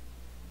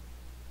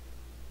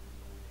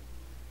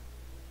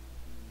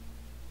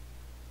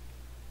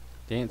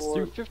 Dance For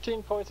through.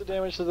 15 points of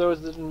damage to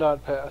those that did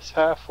not pass.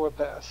 Half were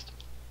passed.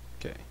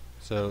 Okay.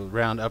 So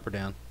round up or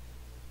down?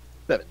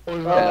 7.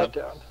 Always Yeah. round up.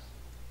 Down.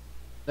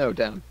 No,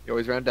 down. You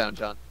always round down,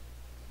 John.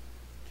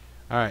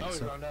 All right. Always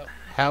So round up.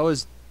 how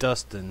is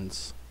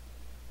Dustin's?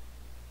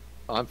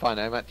 Oh, I'm fine.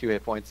 I'm at 2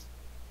 hit points.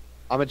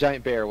 I'm a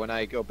giant bear. When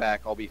I go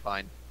back, I'll be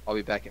fine. I'll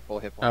be back at full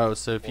hit points. Oh,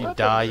 so if you That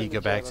die, doesn't you go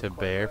seem back that's to quite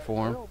bear right. I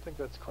form. don't think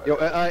that's quite Yo,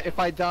 right. if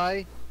I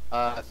die,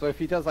 so if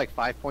he does like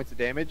 5 points of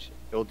damage,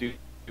 it'll do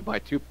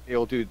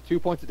It'll do 2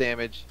 points of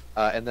damage,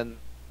 and then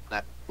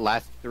that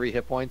last 3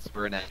 hit points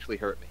were gonna actually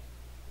hurt me.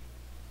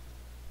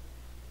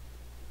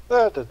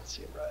 That doesn't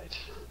seem right.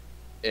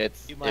 It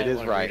might is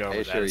wanna right. read I over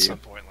that assure at you. some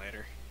point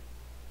later.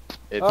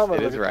 I'm gonna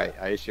It is look at right.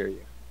 that. I assure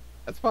you.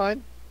 That's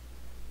fine.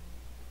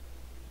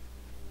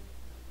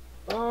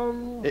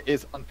 It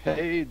is on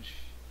page.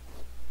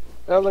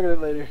 I'll look at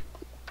it later.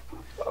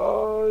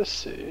 Oh, let's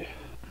see.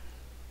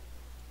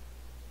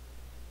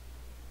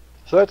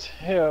 So that's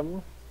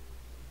him.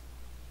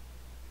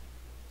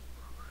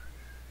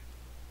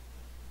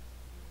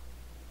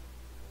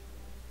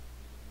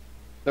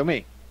 So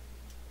me.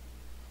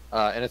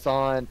 And it's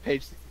on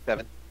page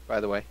 67, by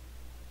the way.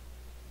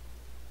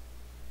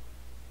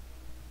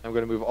 I'm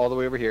going to move all the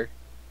way over here.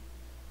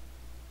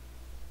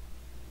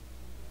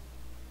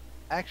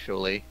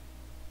 Actually,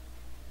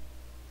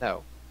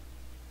 no.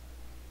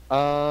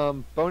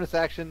 Bonus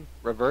action,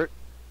 revert.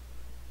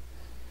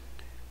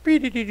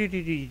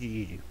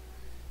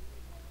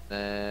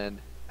 And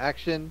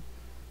action.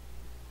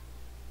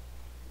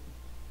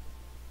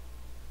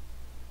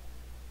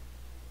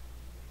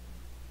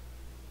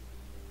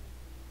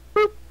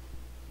 Boop.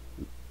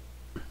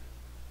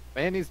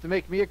 Man needs to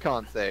make me a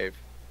con save.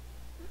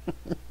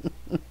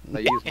 I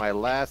use my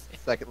last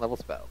second level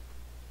spell.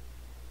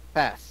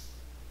 Pass.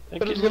 Think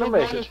But he's his gonna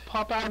little make guy it. just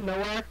pop out of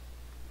nowhere.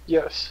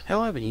 Yes.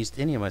 Hell, I haven't used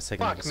any of my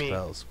second Fuck level me.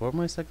 spells. What were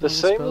my second The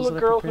level same spells little that I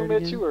girl who prepared met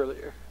again? you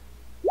earlier.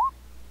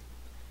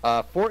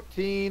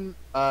 14,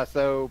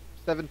 so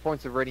 7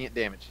 points of radiant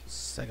damage.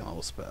 Second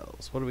level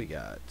spells. What do we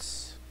got?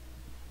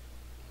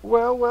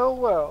 Well, well,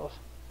 well.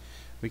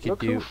 We could Look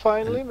do who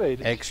finally an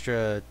made it.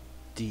 extra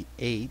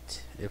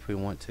D8 if we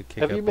want to kick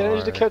Have up you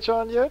managed to our, catch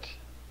on yet?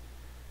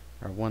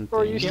 our one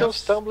Or are thing. you still Yes.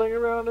 stumbling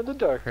around in the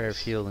Prayer of darkness?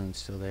 healing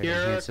still there. You're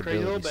a Enhance crazy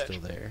little ability bitch.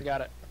 still there.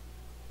 Got it.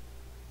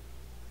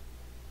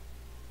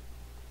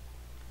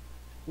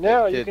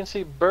 Now It you did. can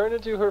see burn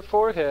into her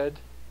forehead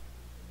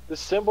the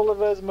symbol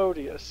of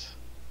Asmodeus.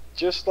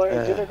 Just like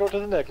identical to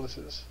the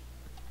necklaces.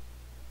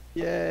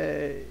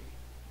 Yay.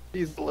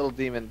 She's a little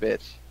demon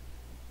bitch.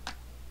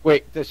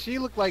 Wait, does she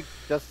look like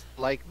just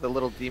like the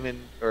little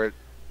demon, or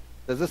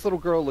does this little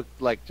girl look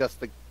like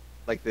just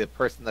like the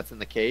person that's in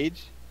the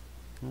cage?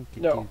 We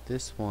could No. do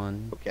this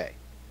one Okay.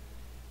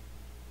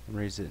 and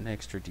raise it an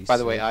extra D6. By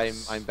the way,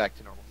 I'm back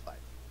to normal size.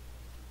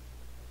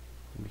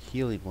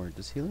 Healing word.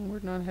 Does healing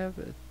word not have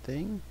a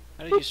thing?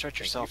 How did you stretch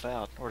yourself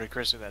out? Or did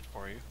Chris do that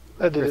for you?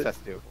 I did Chris it. has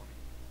to do it for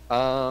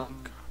me.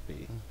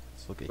 Copy.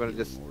 Let's look at Gonna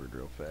healing just- word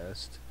real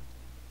fast.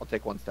 I'll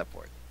take one step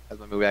forward as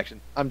my move action.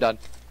 I'm done.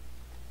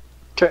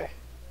 Okay.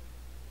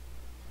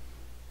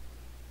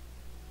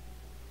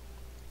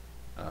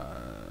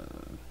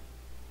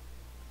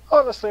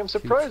 Honestly, I'm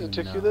surprised it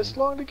took you this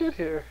 229. long to get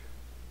here.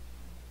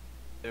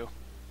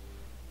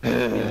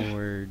 Healing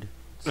word.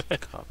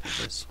 Let's copy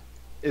this.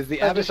 Is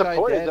the I'm Abishai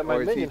disappointed dead, that my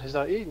or is minion has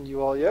not eaten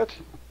you all yet.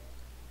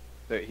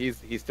 so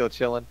he's still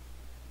chilling,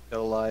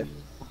 still alive?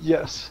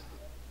 Yes.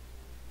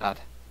 God,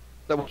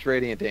 so much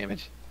radiant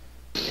damage.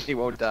 He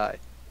won't die.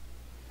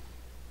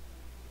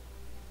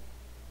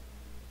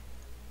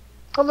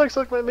 It looks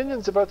like my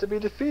minion's about to be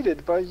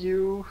defeated by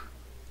you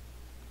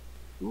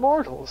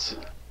mortals.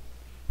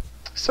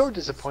 So So I can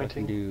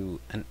disappointing. do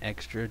an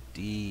extra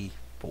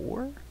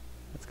D4?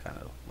 That's kind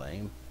of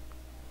lame.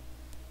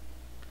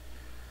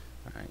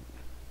 Alright.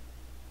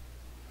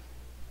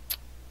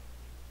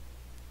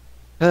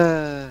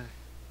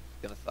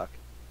 Gonna suck.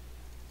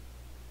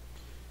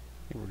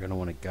 I think we're going to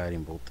want to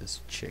guiding bolt this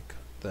chick,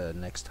 the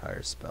next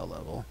higher spell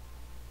level.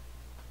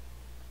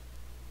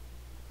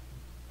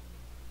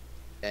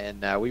 And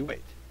now we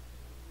wait.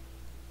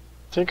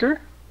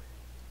 Tinker?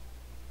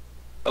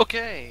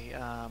 Okay,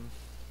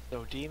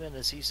 so Demon,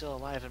 is he still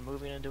alive and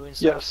moving and doing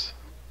stuff? Yes.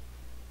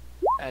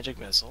 Magic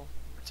Missile,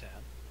 for 10.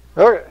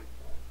 Okay.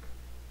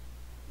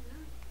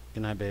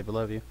 Good night, babe. I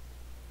love you.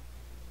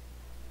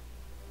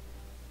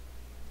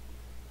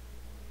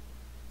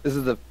 This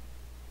is the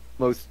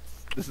This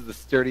is the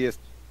sturdiest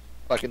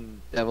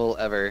fucking devil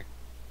ever.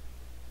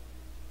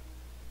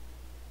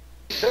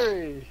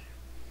 Hey,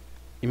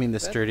 You mean the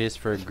sturdiest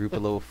for a group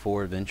of level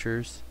 4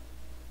 adventurers?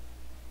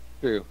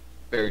 True.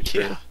 Very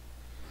true.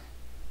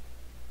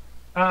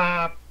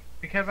 Yeah.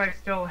 Because I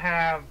still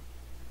have.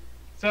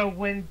 So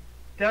when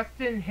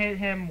Dustin hit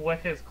him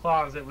with his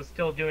claws, it was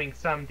still doing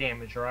some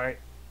damage, right?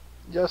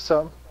 yes,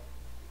 some.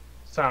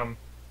 Some.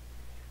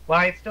 Well,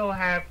 I still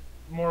have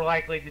more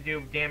likely to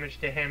do damage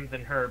to him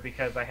than her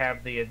because I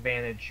have the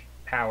advantage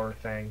power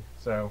thing.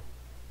 So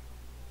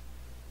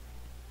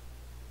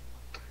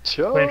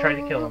I'm gonna try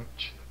to kill him.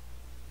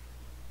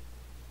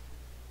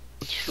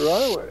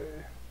 Try away.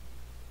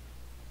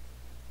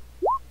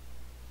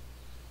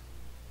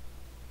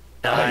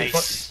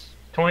 Nice.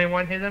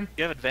 21 hit him.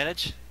 You have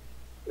advantage?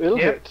 It'll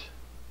Yep. hit.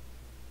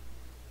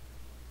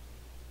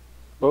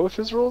 Both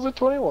his rolls are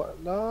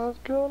 21.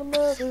 Not gonna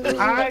matter.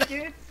 I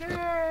get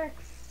 6.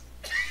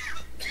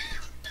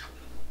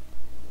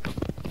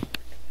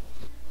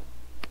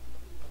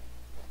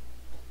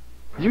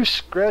 You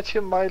scratch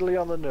him mightily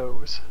on the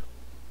nose.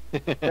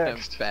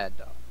 Next. Bad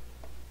dog.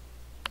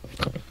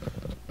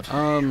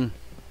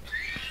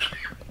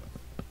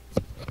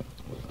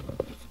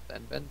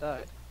 Then Ben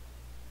died.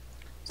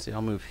 See,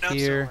 I'll move No, I'm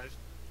still here. alive.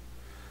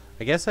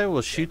 I guess I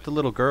will shoot the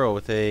little girl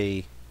with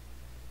a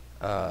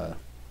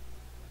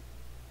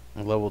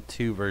level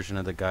 2 version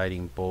of the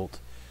guiding bolt,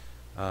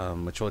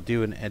 which will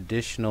do an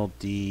additional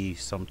D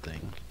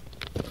something.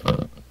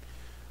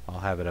 I'll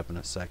have it up in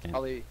a second.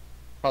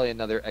 Probably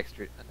another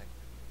extra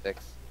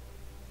 6.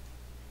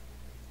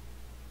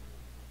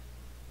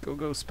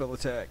 Go spell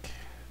attack.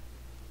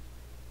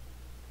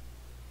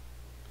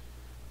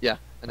 Yeah,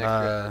 an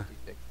extra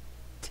 6.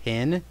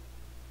 10.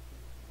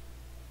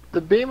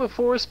 The beam of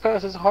force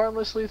passes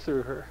harmlessly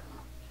through her,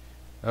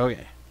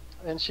 Okay.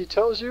 and she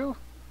tells you,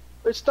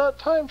 it's not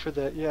time for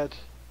that yet.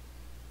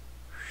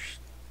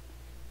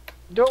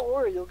 Don't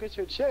worry, you'll get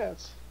your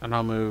chance. And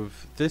I'll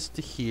move this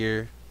to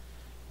here,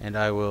 and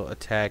I will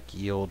attack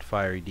ye old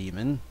fiery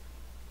demon.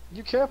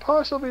 You can't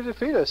possibly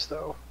defeat us,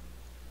 though.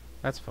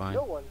 That's fine.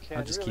 No one can.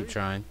 I'll just really. keep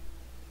trying.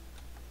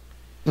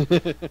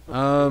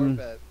 Um,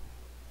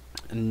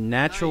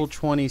 Natural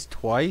 20s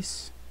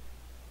twice.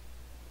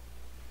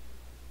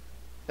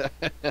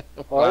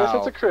 Well, if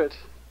it's a crit.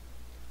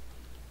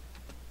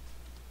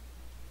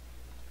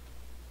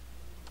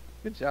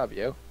 Good job,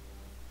 yo.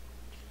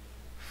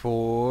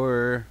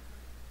 For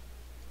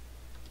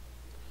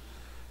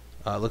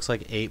looks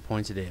like 8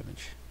 points of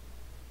damage.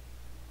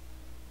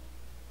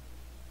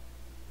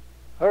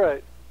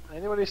 Alright.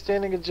 Anybody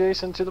standing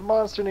adjacent to the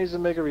monster needs to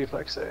make a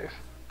reflex save.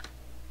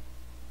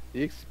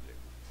 The expl-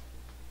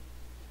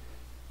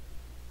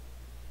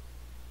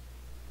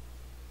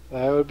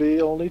 That would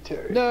be only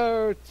Terry.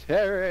 No,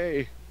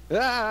 Terry!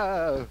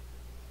 Ah!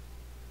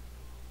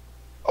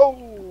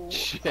 Oh!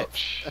 Shit.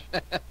 Ouch.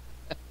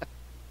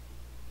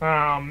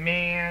 Oh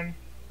man.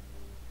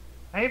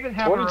 I even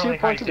have a 22 really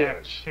high points of dex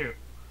damage. too.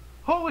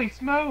 Holy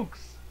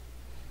smokes!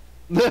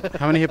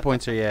 How many hit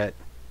points are you at?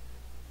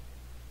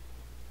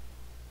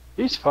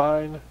 He's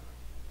fine.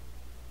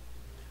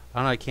 I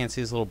don't know. I can't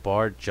see his little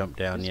bar jump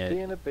down He's yet.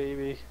 being a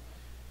baby.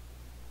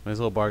 When his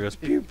little bar goes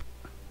pew.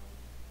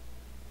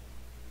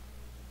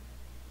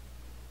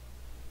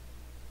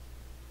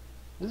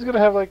 He's gonna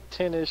have like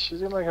 10-ish.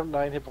 He's gonna like have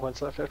 9 hit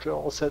points left after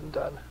all is said and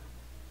done.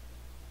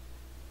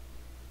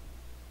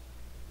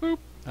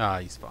 Ah,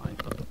 he's fine.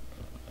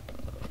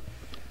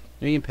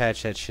 We can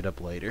patch that shit up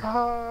later.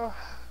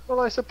 Well,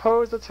 I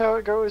suppose that's how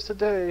it goes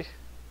today.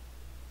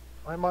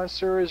 My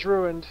monster is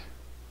ruined.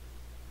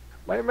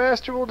 My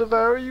master will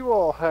devour you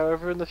all,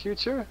 however, in the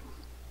future.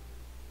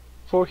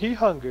 For he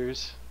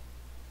hungers.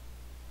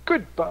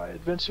 Goodbye,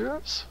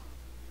 adventurers.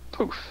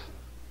 Poof.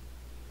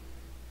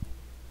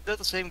 Is that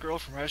the same girl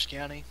from Rush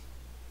County?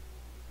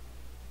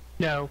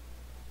 No.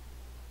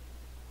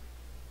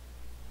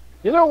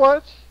 You know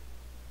what?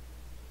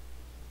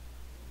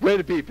 Way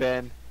to be,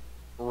 Ben.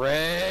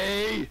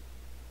 Ray!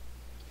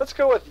 Let's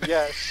go with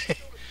yes.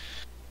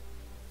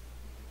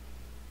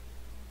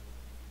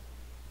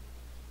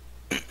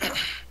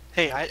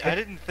 Hey, I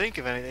didn't think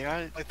of anything.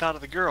 I thought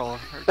of the girl.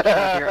 Or trying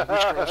to figure out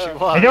which girl she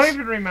was. I don't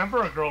even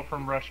remember a girl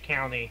from Rush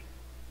County.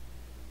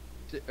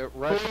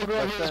 Rush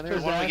Whoever Center?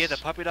 is Want to get the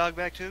puppy dog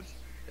back too?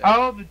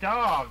 Oh, the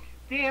dog!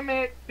 Damn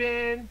it,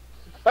 Ben!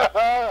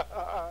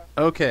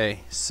 Okay,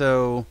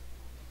 so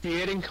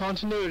Creating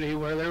continuity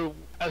where there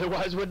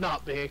otherwise would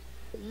not be.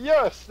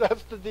 Yes,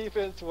 that's the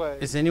defense way.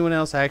 is anyone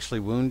else actually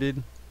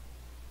wounded?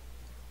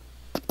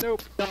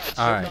 Nope. All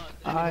right.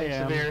 I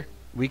am. Severe.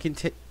 We can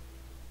take.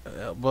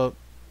 Well,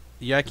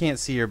 yeah, I can't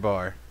see your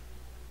bar.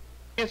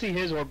 Can't see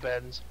his or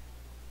Ben's.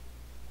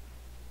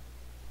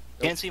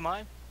 Can't see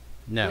mine?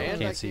 No, And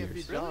can't I see can't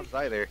yours. see John's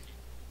either.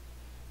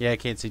 Yeah, I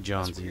can't see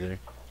John's That's weird. either.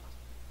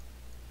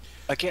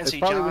 I can't It's see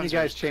probably John's when you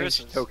or guys changed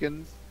Chris's.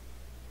 tokens.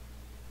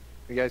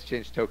 When you guys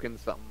changed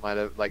tokens, something might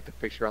have, like the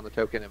picture on the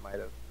token, it might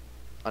have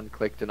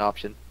unclicked an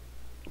option.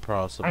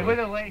 Possibly. I'm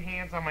gonna lay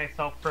hands on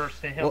myself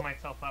first and heal Well-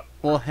 myself up.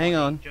 well, hang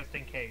on. Just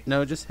in case.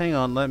 No, just hang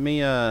on. Let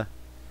me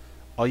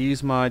I'll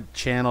use my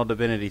channel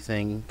divinity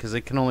thing because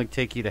it can only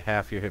take you to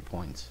half your hit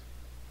points.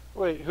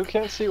 Wait, who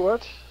can't see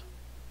what?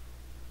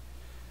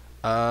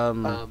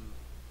 Can't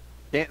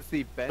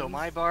see Ben. So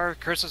my bar,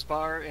 Chris's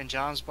bar, and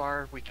John's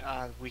bar, we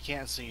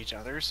can't see each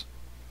other's.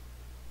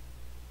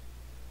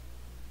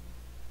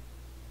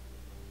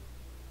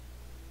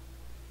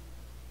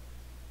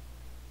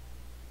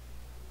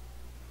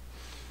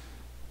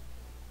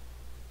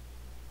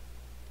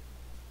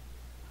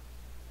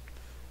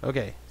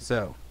 Okay,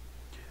 so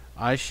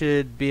I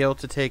should be able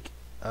to take.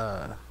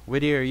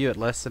 Whittier, are you at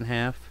less than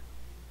half?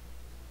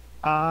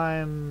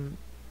 I'm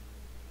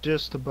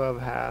just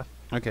above half.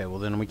 Okay, well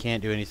then we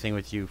can't do anything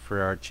with you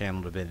for our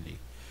channel divinity,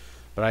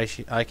 but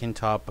I can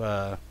top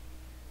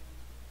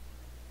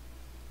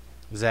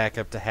Zach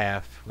up to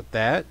half with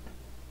that,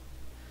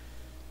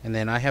 and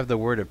then I have the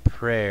word of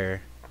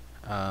prayer,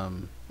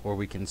 or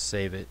we can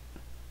save it.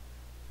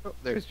 Oh,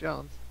 there's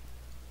John's.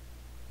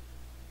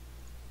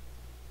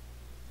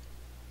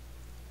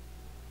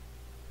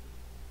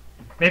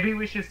 Maybe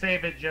we should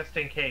save it just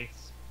in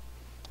case.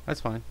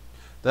 That's fine.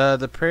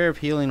 The prayer of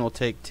healing will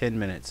take 10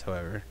 minutes,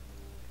 however.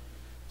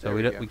 So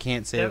There we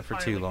can't save it for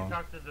That's too fine, we long. can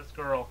talk to this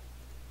girl.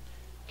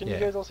 Can Yeah. you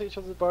guys all see each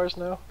other's bars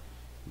now?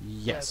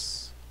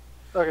 Yes.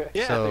 Okay.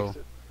 Yeah. So- I fixed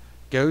it.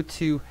 Go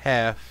to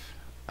half,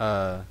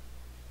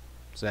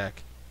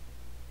 Zach.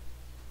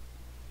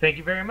 Thank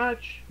you very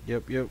much.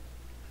 Yep.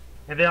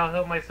 And then I'll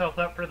heal myself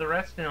up for the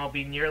rest, and I'll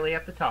be nearly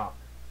at the top.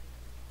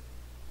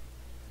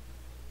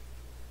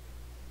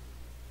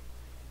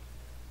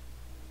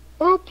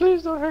 Oh,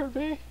 please don't hurt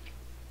me.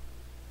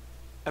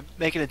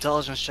 Make an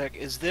intelligence check.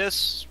 Is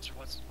this...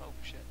 Oh,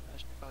 shit. I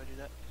should probably do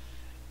that.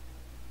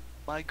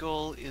 My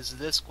goal is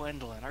this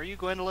Gwendolyn. Are you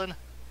Gwendolyn?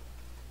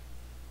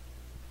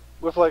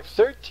 With like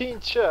 13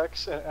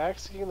 checks and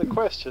asking the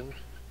question,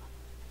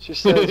 she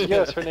says,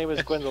 yes, her name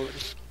is Gwendolyn.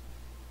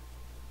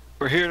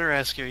 We're here to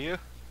rescue you.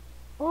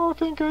 Oh,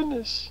 thank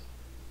goodness.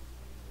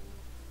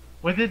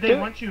 What did they Yeah.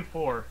 want you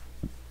for?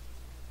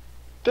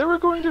 They were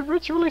going to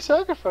ritually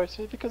sacrifice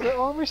me because I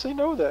obviously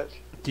know that.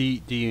 Do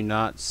you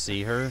not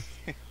see her?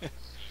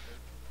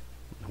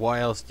 Why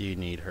else do you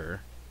need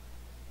her?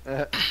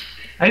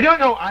 I don't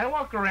know, I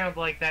walk around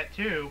like that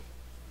too.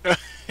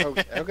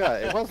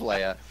 Okay, it was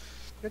Leia.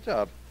 Good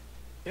job.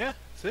 Yeah,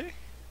 see?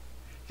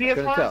 See, as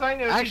Couldn't far tell. as I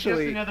know, she's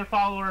Actually- just another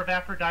follower of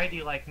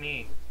Aphrodite like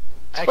me.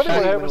 It's funny what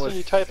Actually, happens it when you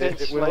was- type in when it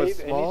was slave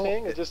small,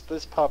 anything, it just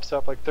this pops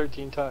up like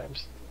 13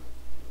 times.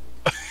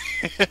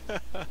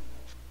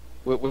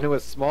 When it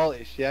was small,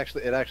 it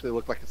actually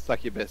looked like a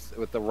succubus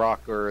with the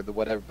rock or the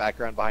whatever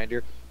background behind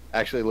her.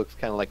 Actually looks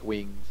kind of like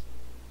wings.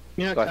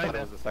 Yeah, So I kind thought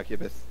it of. was a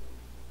succubus.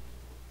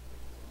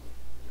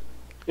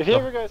 If you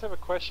ever guys have a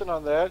question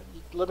on that,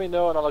 let me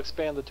know and I'll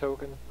expand the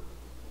token.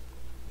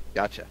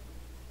 Gotcha.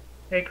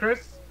 Hey,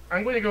 Chris,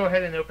 I'm going to go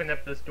ahead and open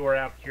up this door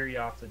out of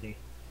curiosity.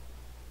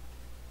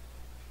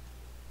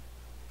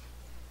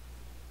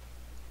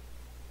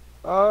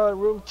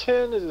 Room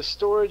 10 is a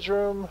storage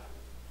room.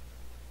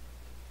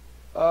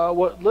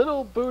 What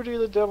little booty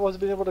the devil has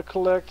been able to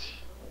collect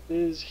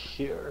is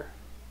here.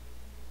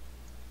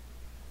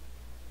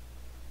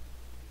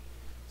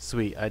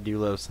 Sweet, I do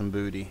love some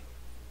booty.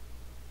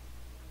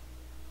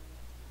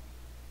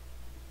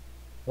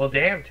 Well,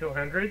 damn,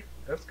 200?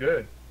 That's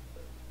good.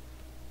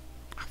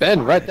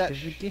 Ben, write That that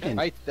is again.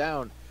 right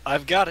down.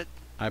 I've got it.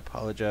 I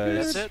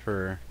apologize That's it.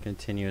 for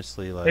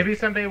continuously Maybe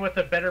somebody with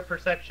a better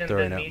perception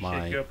throwing than up me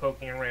my- should go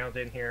poking around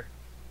in here.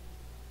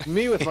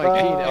 Me with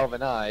my keen Uh,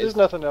 elven eyes There's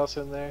nothing else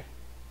in there.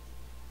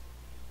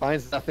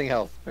 finds nothing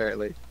else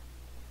apparently.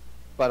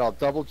 But I'll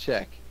double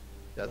check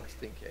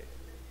just in case.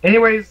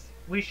 Anyways,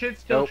 we should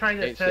still Nope, try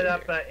to ain't set sitting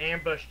up an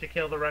ambush to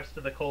kill the rest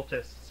of the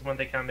cultists when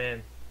they come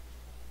in.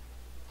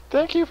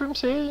 Thank you for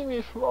saving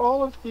me from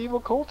all of the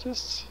evil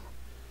cultists.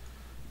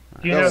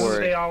 Do you Don't know who worry.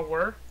 they all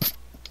were?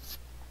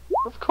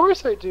 Of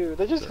course I do.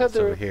 They just So had it's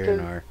over their, here in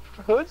their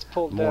our hoods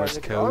pulled down. Morse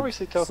You can code.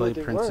 obviously tell who Slave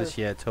they Princess,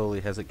 were. yeah, totally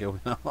has it going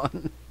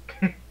on.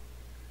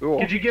 Cool.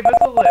 Could you give us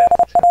a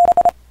list?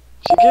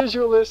 She gives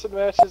you a list that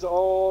matches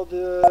all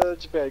the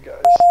bad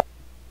guys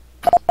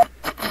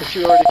that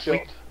she already killed.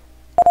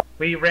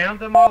 We round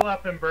them all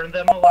up and burn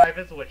them alive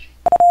as witch.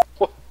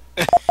 Well,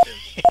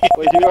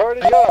 you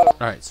already got them.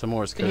 Alright, some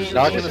Morse code is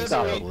Not always gonna good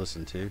stop. to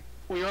listen to.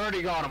 We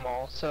already got them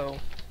all, so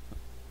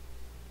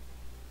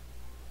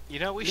You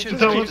know, we You should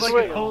just So it keep was like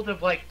swinging. a cult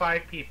of like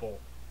 5 people.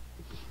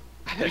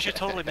 we should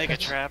totally make a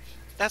trap.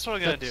 That's what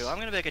I'm gonna do. I'm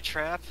gonna make a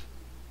trap.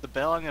 The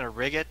bell, I'm gonna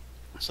rig it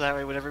so that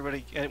way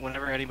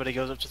whenever anybody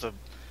goes up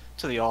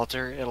to the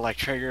altar, it'll like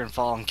trigger and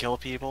fall and kill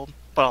people.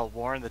 But I'll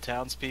warn the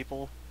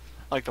townspeople,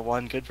 like the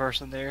one good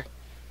person there,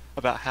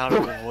 about how to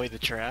avoid the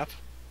trap.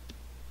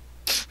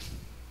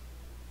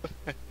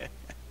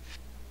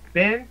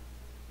 Ben,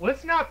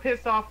 let's not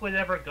piss off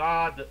whatever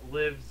god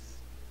lives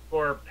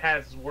or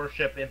has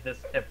worship in this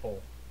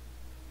temple.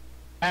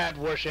 add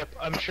worship.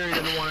 I'm sure he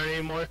doesn't want it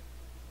anymore.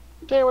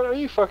 Damn it, are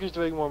you fuckers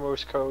doing more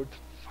Morse code?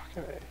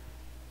 Fucking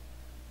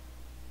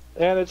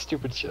A. And it's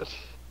stupid shit.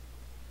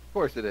 Of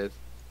course it is.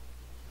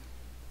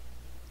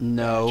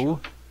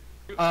 No.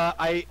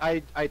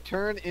 I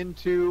turn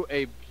into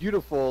a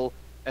beautiful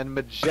and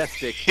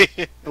majestic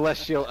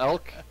celestial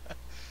elk,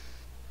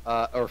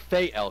 or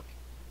fey elk,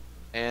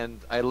 and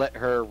I let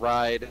her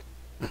ride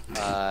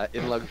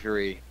in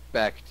luxury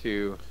back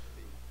to.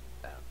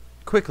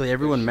 Quickly,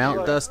 everyone mount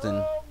Like,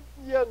 Dustin.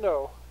 Yeah,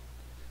 no.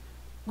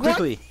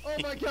 Quickly, Oh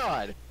my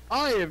god!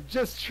 I am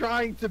just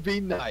trying to be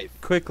nice.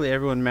 quickly,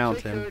 everyone mount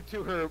Take him. her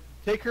to her.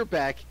 Take her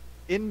back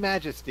in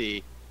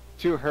majesty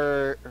to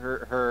her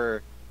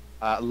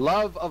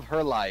love of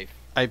her life.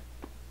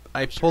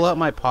 I pull out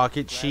my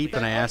pocket sheep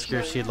and I ask her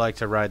if she'd like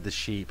to ride the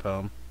sheep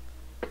home.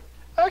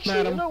 Actually,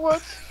 Madam. you know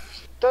what?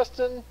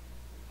 Dustin,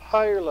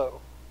 high or low?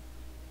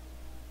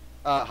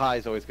 High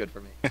is always good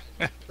for me.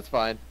 That's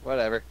fine.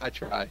 Whatever. I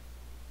try.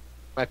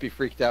 Might be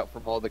freaked out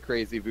from all the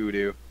crazy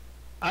voodoo.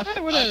 I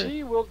think when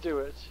She will do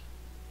it.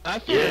 I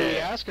think when we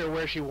ask her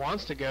where she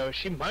wants to go,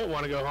 she might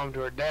want to go home to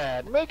her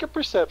dad. Make a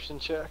perception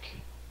check.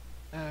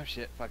 Oh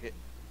shit! Fuck it.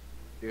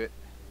 Do it.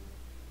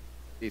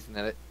 Decent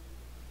at it.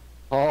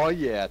 Oh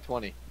yeah,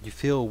 20. You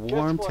feel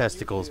warm what you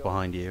testicles feel.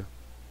 behind you.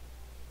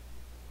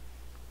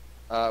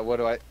 What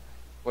do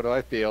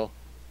I feel?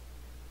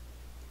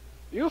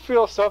 You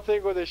feel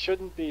something where there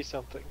shouldn't be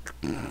something.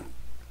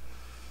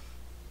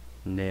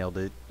 Nailed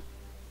it.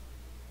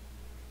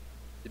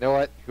 You know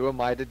what? Who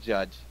am I to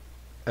judge?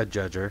 A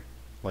judger,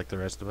 like the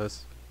rest of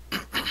us.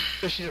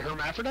 Is she a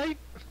hermaphrodite?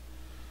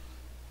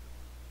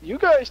 You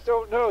guys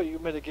don't know, you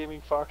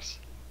metagaming fox.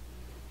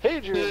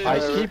 Hadrian, I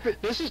however, keep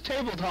it. This is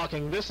table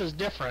talking. This is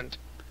different.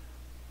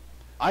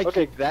 I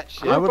Okay, keep that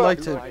shit. I would up, like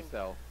to to,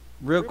 myself.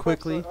 real group up,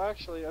 quickly, so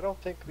actually, I don't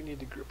think we need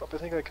to group up. I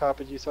think I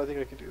copied you, so I think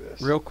I can do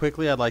this. real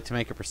quickly, I'd like to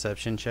make a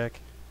perception check.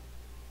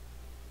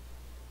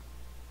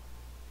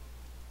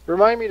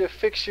 Remind me to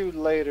fix you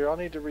later. I'll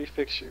need to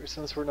refix you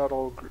since we're not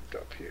all grouped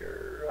up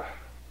here.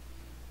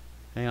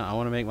 Hang on, I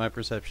want to make my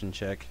perception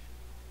check.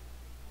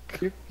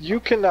 You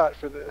cannot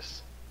for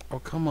this. Oh,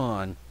 come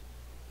on.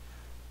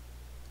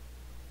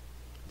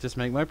 Just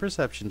make my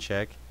perception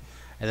check,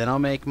 and then I'll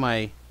make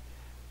my...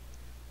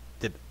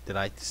 Did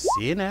I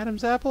see an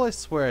Adam's apple? I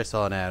swear I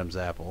saw an Adam's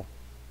apple.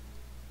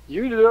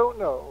 You don't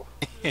know.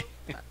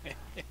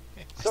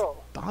 So,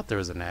 Thought there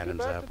was an get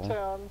Adam's back apple. to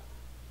town,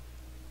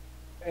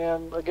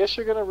 and I guess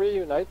you're gonna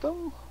reunite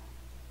them.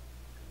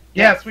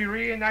 Yes, we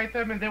reunite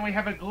them, and then we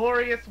have a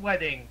glorious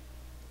wedding.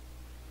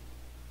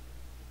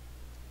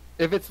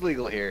 If it's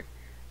legal here.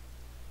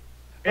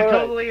 It Alright.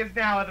 totally is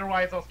now,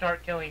 otherwise I'll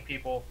start killing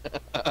people.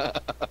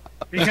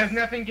 Because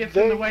nothing gets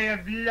in the way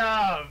of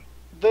love.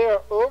 They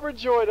are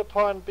overjoyed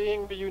upon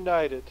being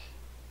reunited.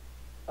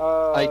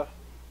 I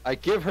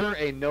give her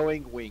a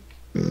knowing wink.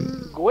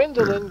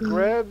 Gwendolyn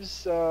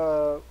grabs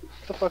what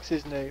the fuck's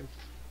his name?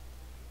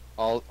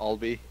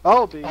 Albie.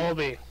 Albie,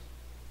 Albie.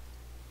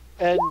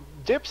 and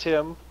dips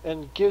him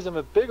and gives him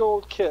a big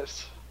old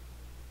kiss.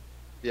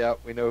 Yeah,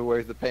 we know who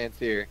wears the pants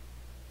here.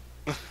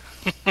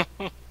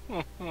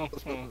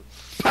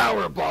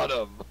 Power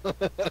bottom.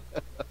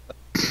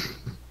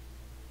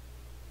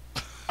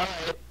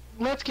 Alright,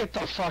 let's get the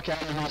fuck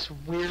out of this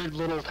weird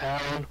little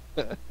town.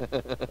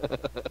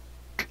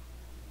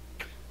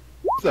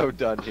 So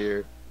done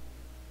here.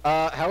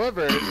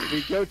 However,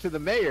 we go to the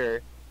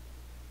mayor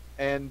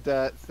and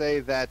say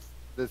that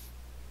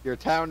your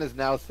town is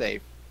now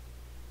safe.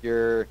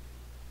 Your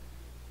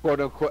quote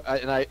unquote,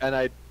 and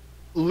I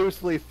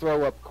loosely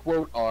throw up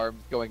quote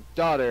arms, going,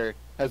 "Daughter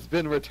has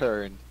been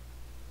returned."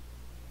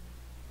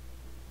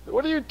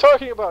 What are you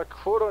talking about,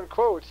 quote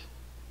unquote?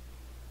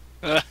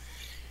 Don't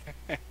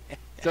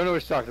know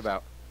what you're talking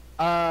about.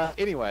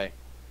 Anyway,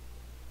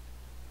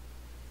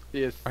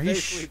 he is Are you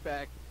safely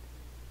back.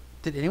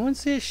 Did anyone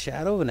see a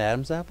shadow of an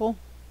Adam's apple?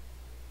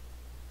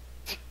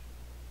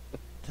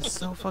 That's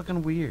so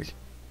fucking weird.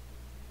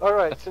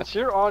 Alright, since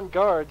you're on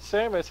guard,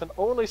 Samus and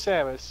only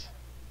Samus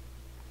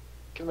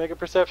can make a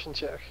perception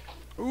check.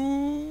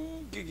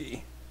 Ooh,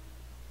 giggy.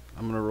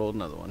 I'm gonna roll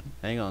another one.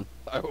 Hang on.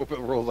 I hope it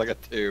rolls like a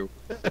 2.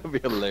 That'd be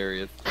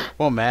hilarious.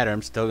 Won't matter.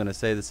 I'm still gonna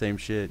say the same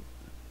shit.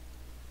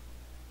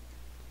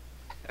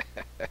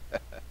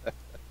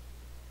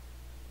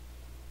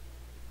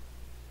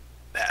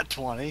 That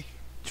 20.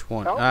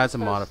 20. Albie That's a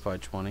has-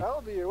 modified 20.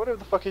 Albie, or whatever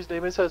the fuck his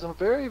name is, has some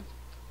very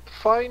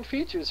fine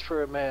features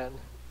for a man.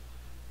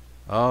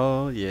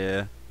 Oh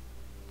yeah.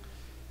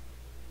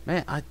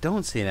 Man, I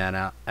don't see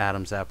an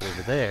Adam's apple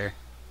over there.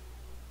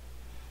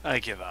 I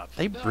give up.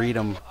 They breed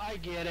them. I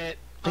get it.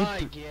 They, I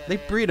bre- get they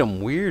it. breed them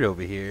weird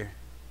over here.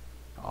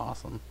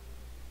 Awesome.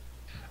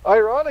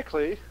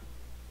 Ironically,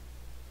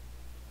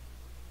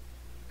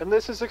 and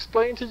this is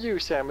explained to you,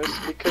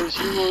 Samus, because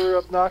you were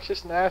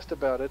obnoxious and asked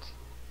about it.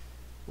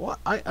 What?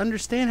 I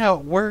understand how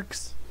it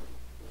works.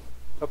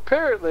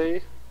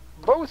 Apparently,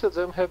 both of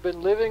them have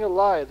been living a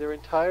lie their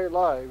entire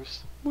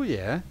lives. Well,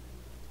 yeah.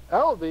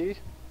 Albie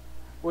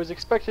was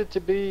expected to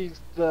be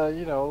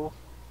the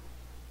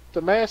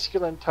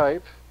masculine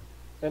type,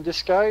 and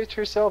disguised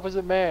herself as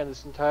a man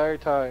this entire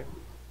time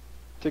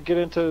to get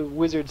into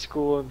wizard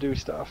school and do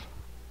stuff.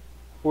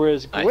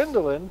 Whereas Nice.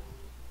 Gwendolyn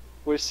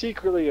was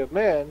secretly a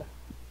man,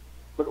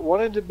 but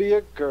wanted to be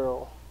a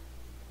girl.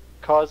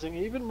 causing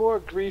even more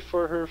grief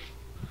for her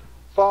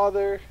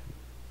father,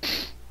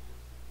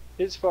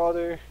 his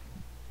father,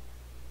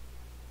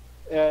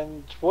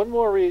 and one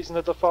more reason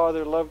that the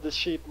father loved the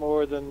sheep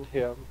more than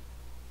him.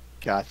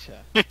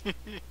 Gotcha.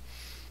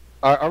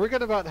 Are we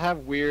gonna about have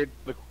weird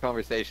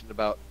conversation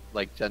about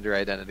like gender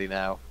identity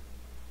now?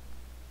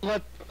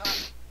 Let,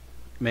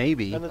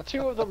 Maybe. And the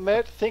two of them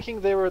met thinking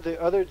they were the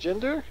other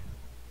gender,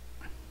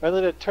 and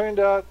then it turned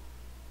out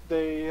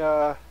they,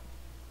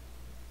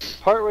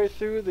 partway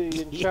through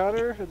the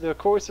encounter, the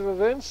course of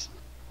events,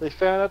 they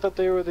found out that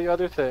they were the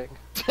other thing.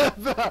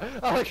 I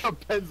like how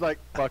Ben's like,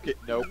 fuck it,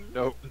 nope,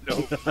 nope,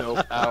 nope,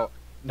 nope, out,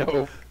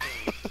 nope.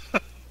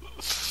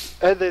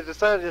 And they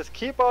decided to just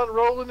keep on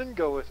rolling and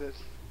go with it.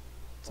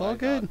 It's all Why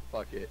good. not?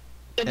 Fuck it.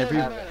 Every-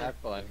 Have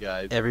fun,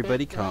 guys.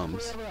 Everybody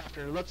comes.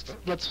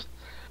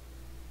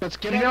 Let's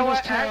get You out know of what?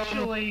 this town.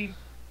 Actually,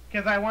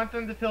 because I want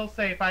them to feel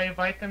safe, I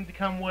invite them to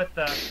come with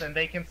us, and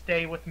they can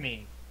stay with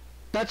me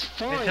That's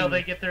fine. until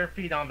they get their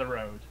feet on the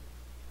road.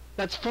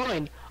 That's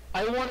fine.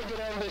 I want to get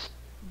out of this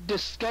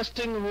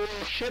disgusting rural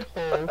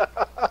shithole.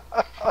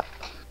 I'm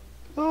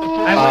Oh,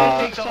 going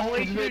to take the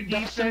only Something two that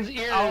Dustin's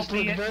decent, ears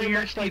albeit look very weird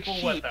much like people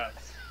sheep. with us.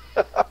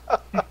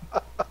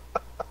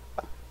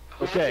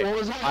 Okay, What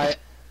was that?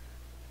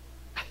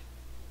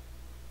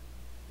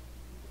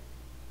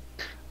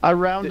 I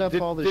round up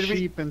Did- all the did we-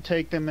 sheep and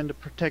take them into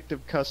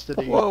protective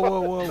custody. Whoa,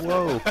 whoa,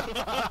 whoa,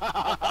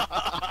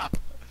 whoa.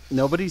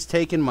 Nobody's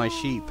taking my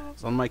sheep.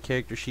 It's on my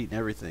character sheet and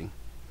everything.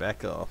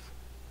 Back off.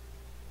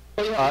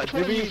 Oh, yeah, which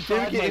one Did of you we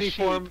fried get my any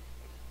sheep? form?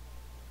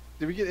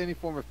 Did we get any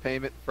form of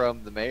payment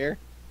from the mayor,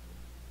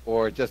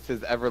 or just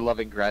his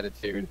ever-loving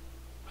gratitude?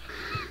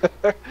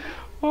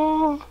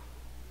 oh.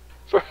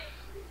 For...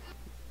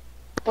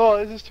 oh,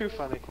 this is too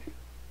funny.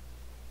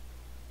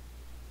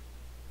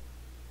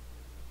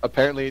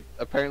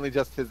 Apparently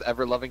just his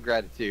ever-loving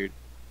gratitude.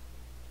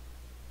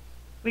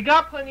 We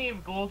got plenty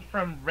of gold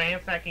from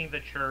ransacking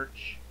the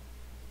church.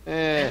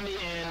 In the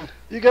end,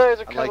 You guys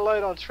are I kind of like-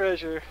 light on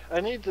treasure.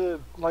 I need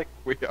to, like,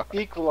 We are.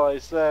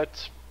 equalize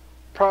that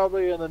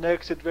probably in the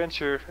next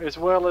adventure, as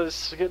well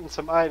as getting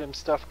some item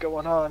stuff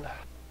going on. What are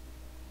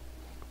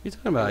you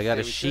talking about? I got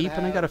a We should sheep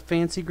and I got a have-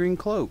 fancy green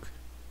cloak.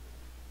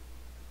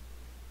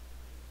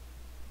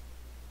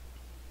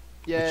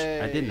 Which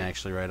Yay! I didn't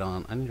actually write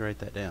on. I need to write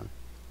that down.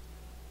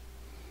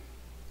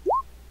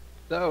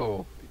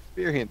 So,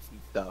 experience and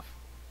stuff.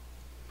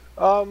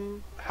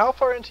 How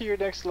far into your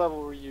next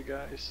level were you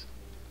guys?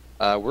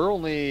 We're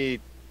only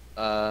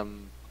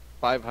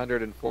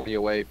 540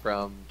 away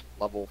from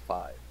level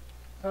 5.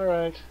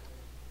 Alright.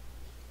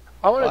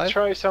 I want to 5?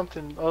 try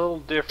something a little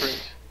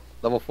different.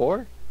 Level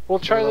 4? We'll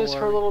try What this level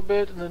for are a we? little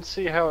bit and then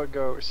see how it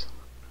goes.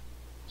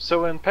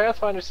 So in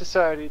Pathfinder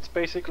Society, it's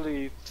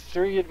basically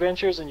 3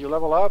 adventures and you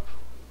level up.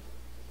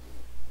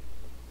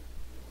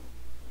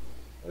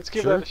 Let's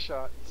give Sure. that a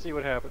shot. See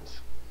what happens.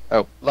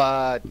 Oh,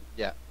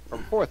 yeah,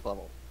 from 4th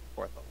level.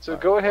 4th level. So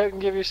sorry. go ahead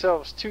and give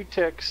yourselves 2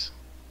 ticks.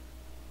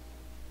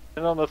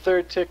 And on the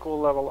 3rd tick, we'll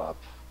level up.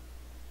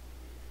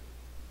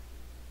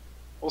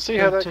 We'll see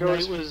how that tonight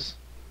goes. was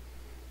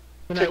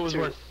Tick tonight was 2.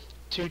 worth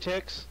 2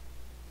 ticks.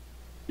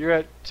 You're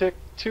at tick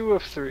 2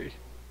 of 3.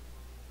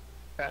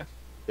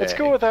 Let's Yay.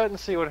 go with that and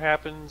see what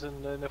happens,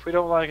 and then if we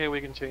don't like it,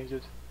 we can change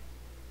it.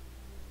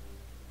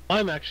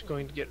 I'm actually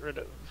going to get rid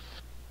of.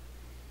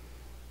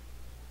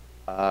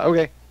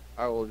 Okay.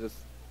 I will just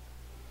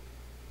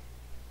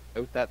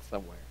note that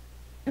somewhere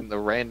in the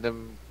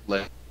random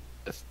list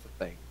of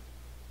things.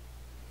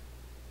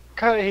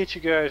 Kinda hate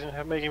you guys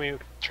and making me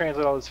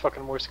translate all this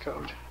fucking Morse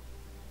code.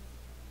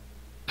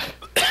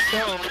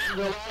 So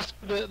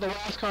the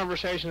last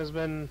conversation has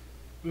been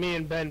me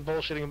and Ben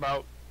bullshitting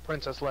about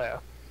Princess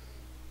Leia.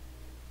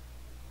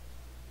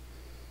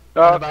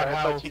 Oh, okay, about I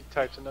how- thought you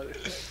typed another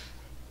thing.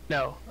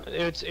 No,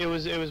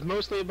 it was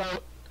mostly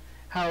about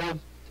how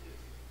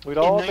We'd in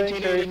all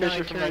think Carrie 1989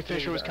 Fisher from Carrie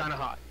Fisher was 1989. kind of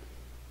hot.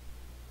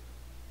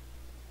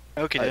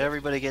 Okay, I- did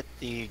everybody get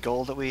the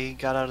gold that we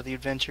got out of the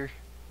adventure?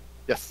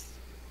 Yes.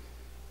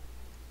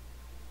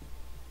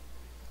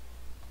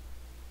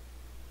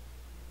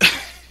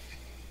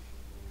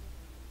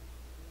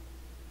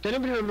 Does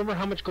anybody remember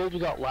how much gold we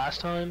got last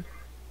time?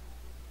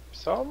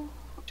 Some?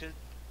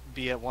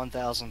 Be at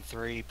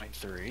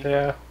 1003.3.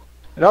 Yeah.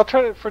 And I'll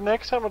try to, for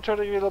next time, I'll try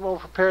to get a little more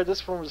prepared.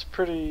 This one was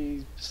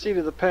pretty seat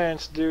of the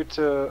pants due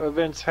to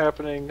events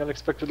happening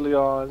unexpectedly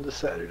on the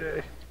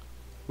Saturday.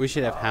 We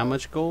should have how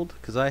much gold?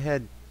 Because I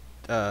had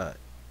I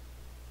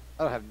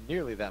don't have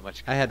nearly that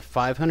much. I had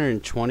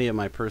 520 of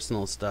my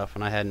personal stuff,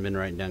 and I hadn't been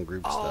writing down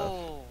group stuff.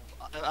 Oh,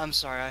 I'm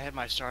sorry. I had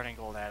my starting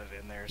gold added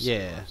in there. So Yeah.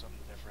 it was something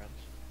different.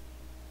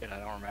 And I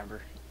don't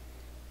remember.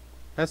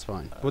 That's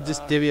fine. We'll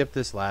just divvy up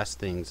this last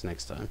things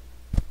next time.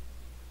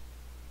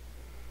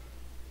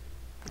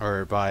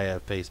 Or via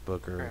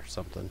Facebook or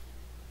something.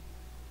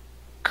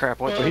 Crap,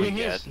 what Well, did I we mean,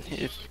 get?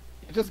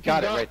 I just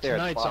got it We right there at the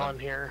Tonight's bottom. on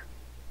here.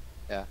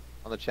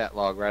 On the chat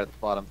log right at the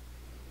bottom.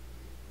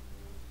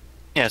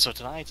 Yeah, so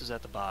tonight's is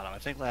at the bottom. I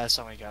think last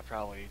time we got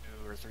probably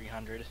 200 or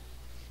 300.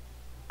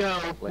 No,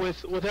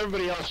 with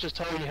everybody else just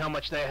telling me how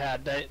much they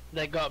had,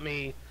 that got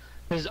me,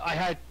 because I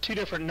had two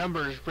different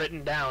numbers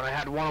written down. I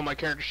had one on my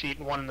character sheet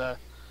and one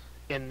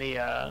in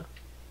the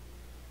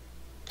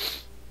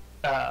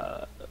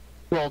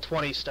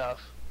Roll20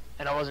 stuff,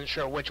 and I wasn't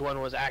sure which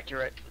one was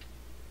accurate.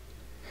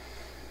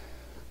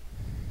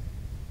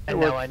 And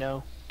now I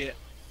know. Yeah.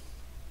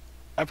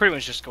 I'm pretty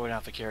much just going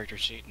off the character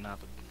sheet and not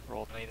the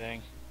roll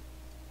anything.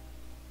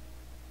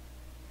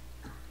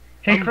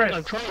 Hey, Chris.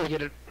 I'm trying to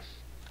get it.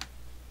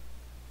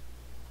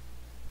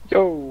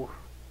 Yo.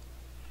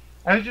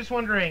 I was just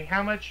wondering,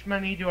 how much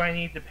money do I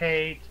need to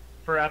pay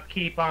for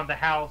upkeep on the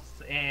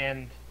house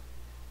and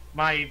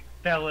my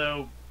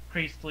fellow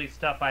priestly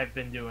stuff I've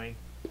been doing?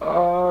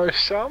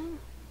 Some?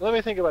 Let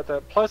me think about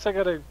that. Plus, I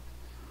gotta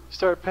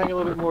start paying a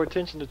little bit more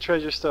attention to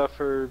treasure stuff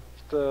for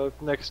the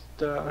next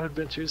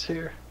adventures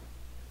here.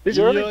 These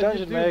early you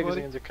dungeon do,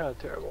 magazines are kind of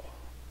terrible.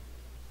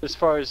 As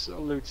far as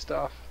loot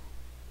stuff.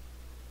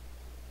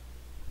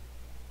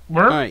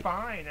 We're Alright.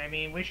 fine. I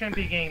mean, we shouldn't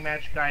be getting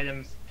magic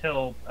items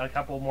till a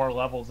couple more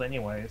levels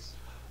anyways.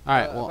 All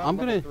right. Well, Around I'm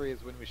level gonna. 3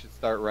 is when we should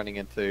start running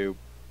into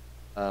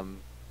Well,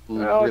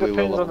 really it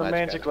depends low on the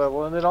magic items.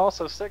 level, and then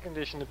also second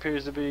edition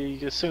appears to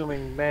be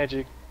assuming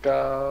magic,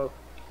 kind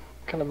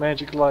of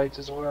magic lights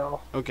as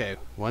well. Okay,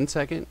 1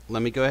 second.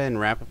 Let me go ahead and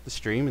wrap up the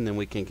stream, and then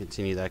we can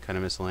continue that kind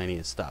of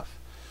miscellaneous stuff.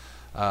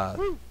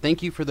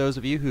 Thank you for those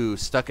of you who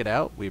stuck it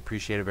out. We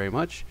appreciate it very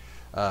much.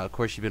 Of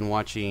course, you've been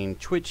watching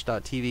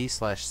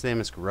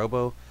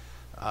twitch.tv/SamusGarobo.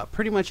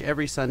 Pretty much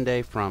every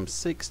Sunday from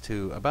 6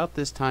 to about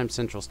this time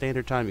Central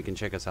Standard Time. You can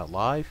check us out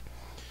live.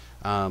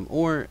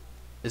 Or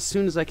as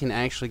soon as I can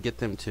actually get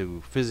them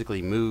to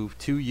physically move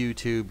to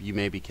YouTube, you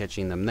may be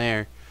catching them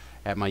there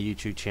at my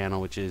YouTube channel,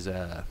 which is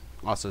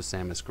also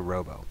Samus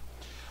Garobo.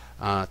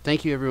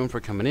 Thank you everyone for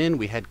coming in.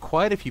 We had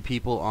quite a few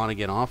people on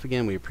again, off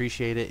again. We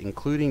appreciate it,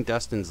 including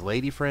Dustin's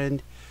lady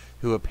friend,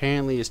 who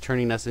apparently is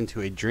turning us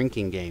into a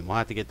drinking game. We'll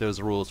have to get those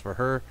rules for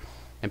her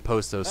and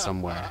post those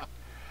somewhere.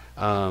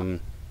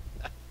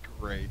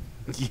 Great.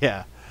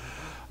 Yeah.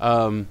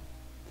 So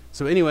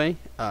anyway,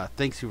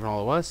 thanks for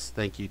all of us.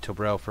 Thank you,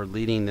 Tobrel, for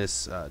leading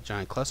this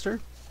giant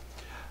cluster.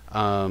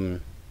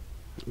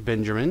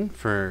 Benjamin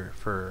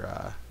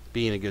for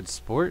being a good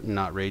sport and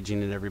not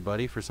raging at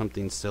everybody for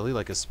something silly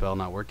like a spell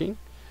not working.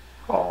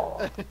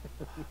 Oh.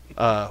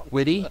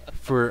 Witty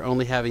for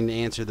only having to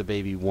answer the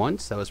baby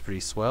once. That was pretty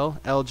swell.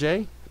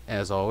 LJ,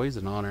 as always,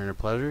 an honor and a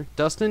pleasure.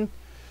 Dustin,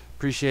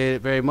 appreciate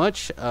it very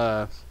much.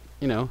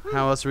 You know,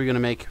 how else are we going to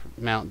make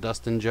Mount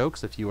Dustin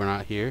jokes if you were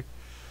not here?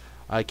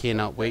 I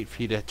cannot wait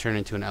for you to turn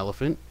into an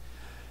elephant.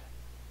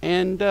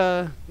 And,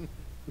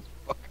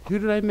 who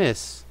did I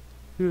miss?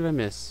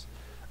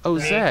 Oh,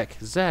 Zach.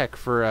 Zach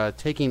for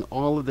taking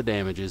all of the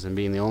damages and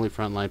being the only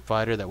frontline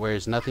fighter that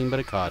wears nothing but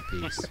a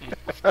codpiece.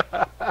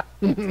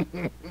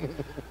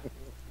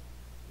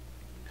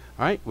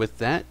 Alright, with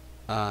that,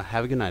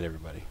 have a good night,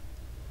 everybody.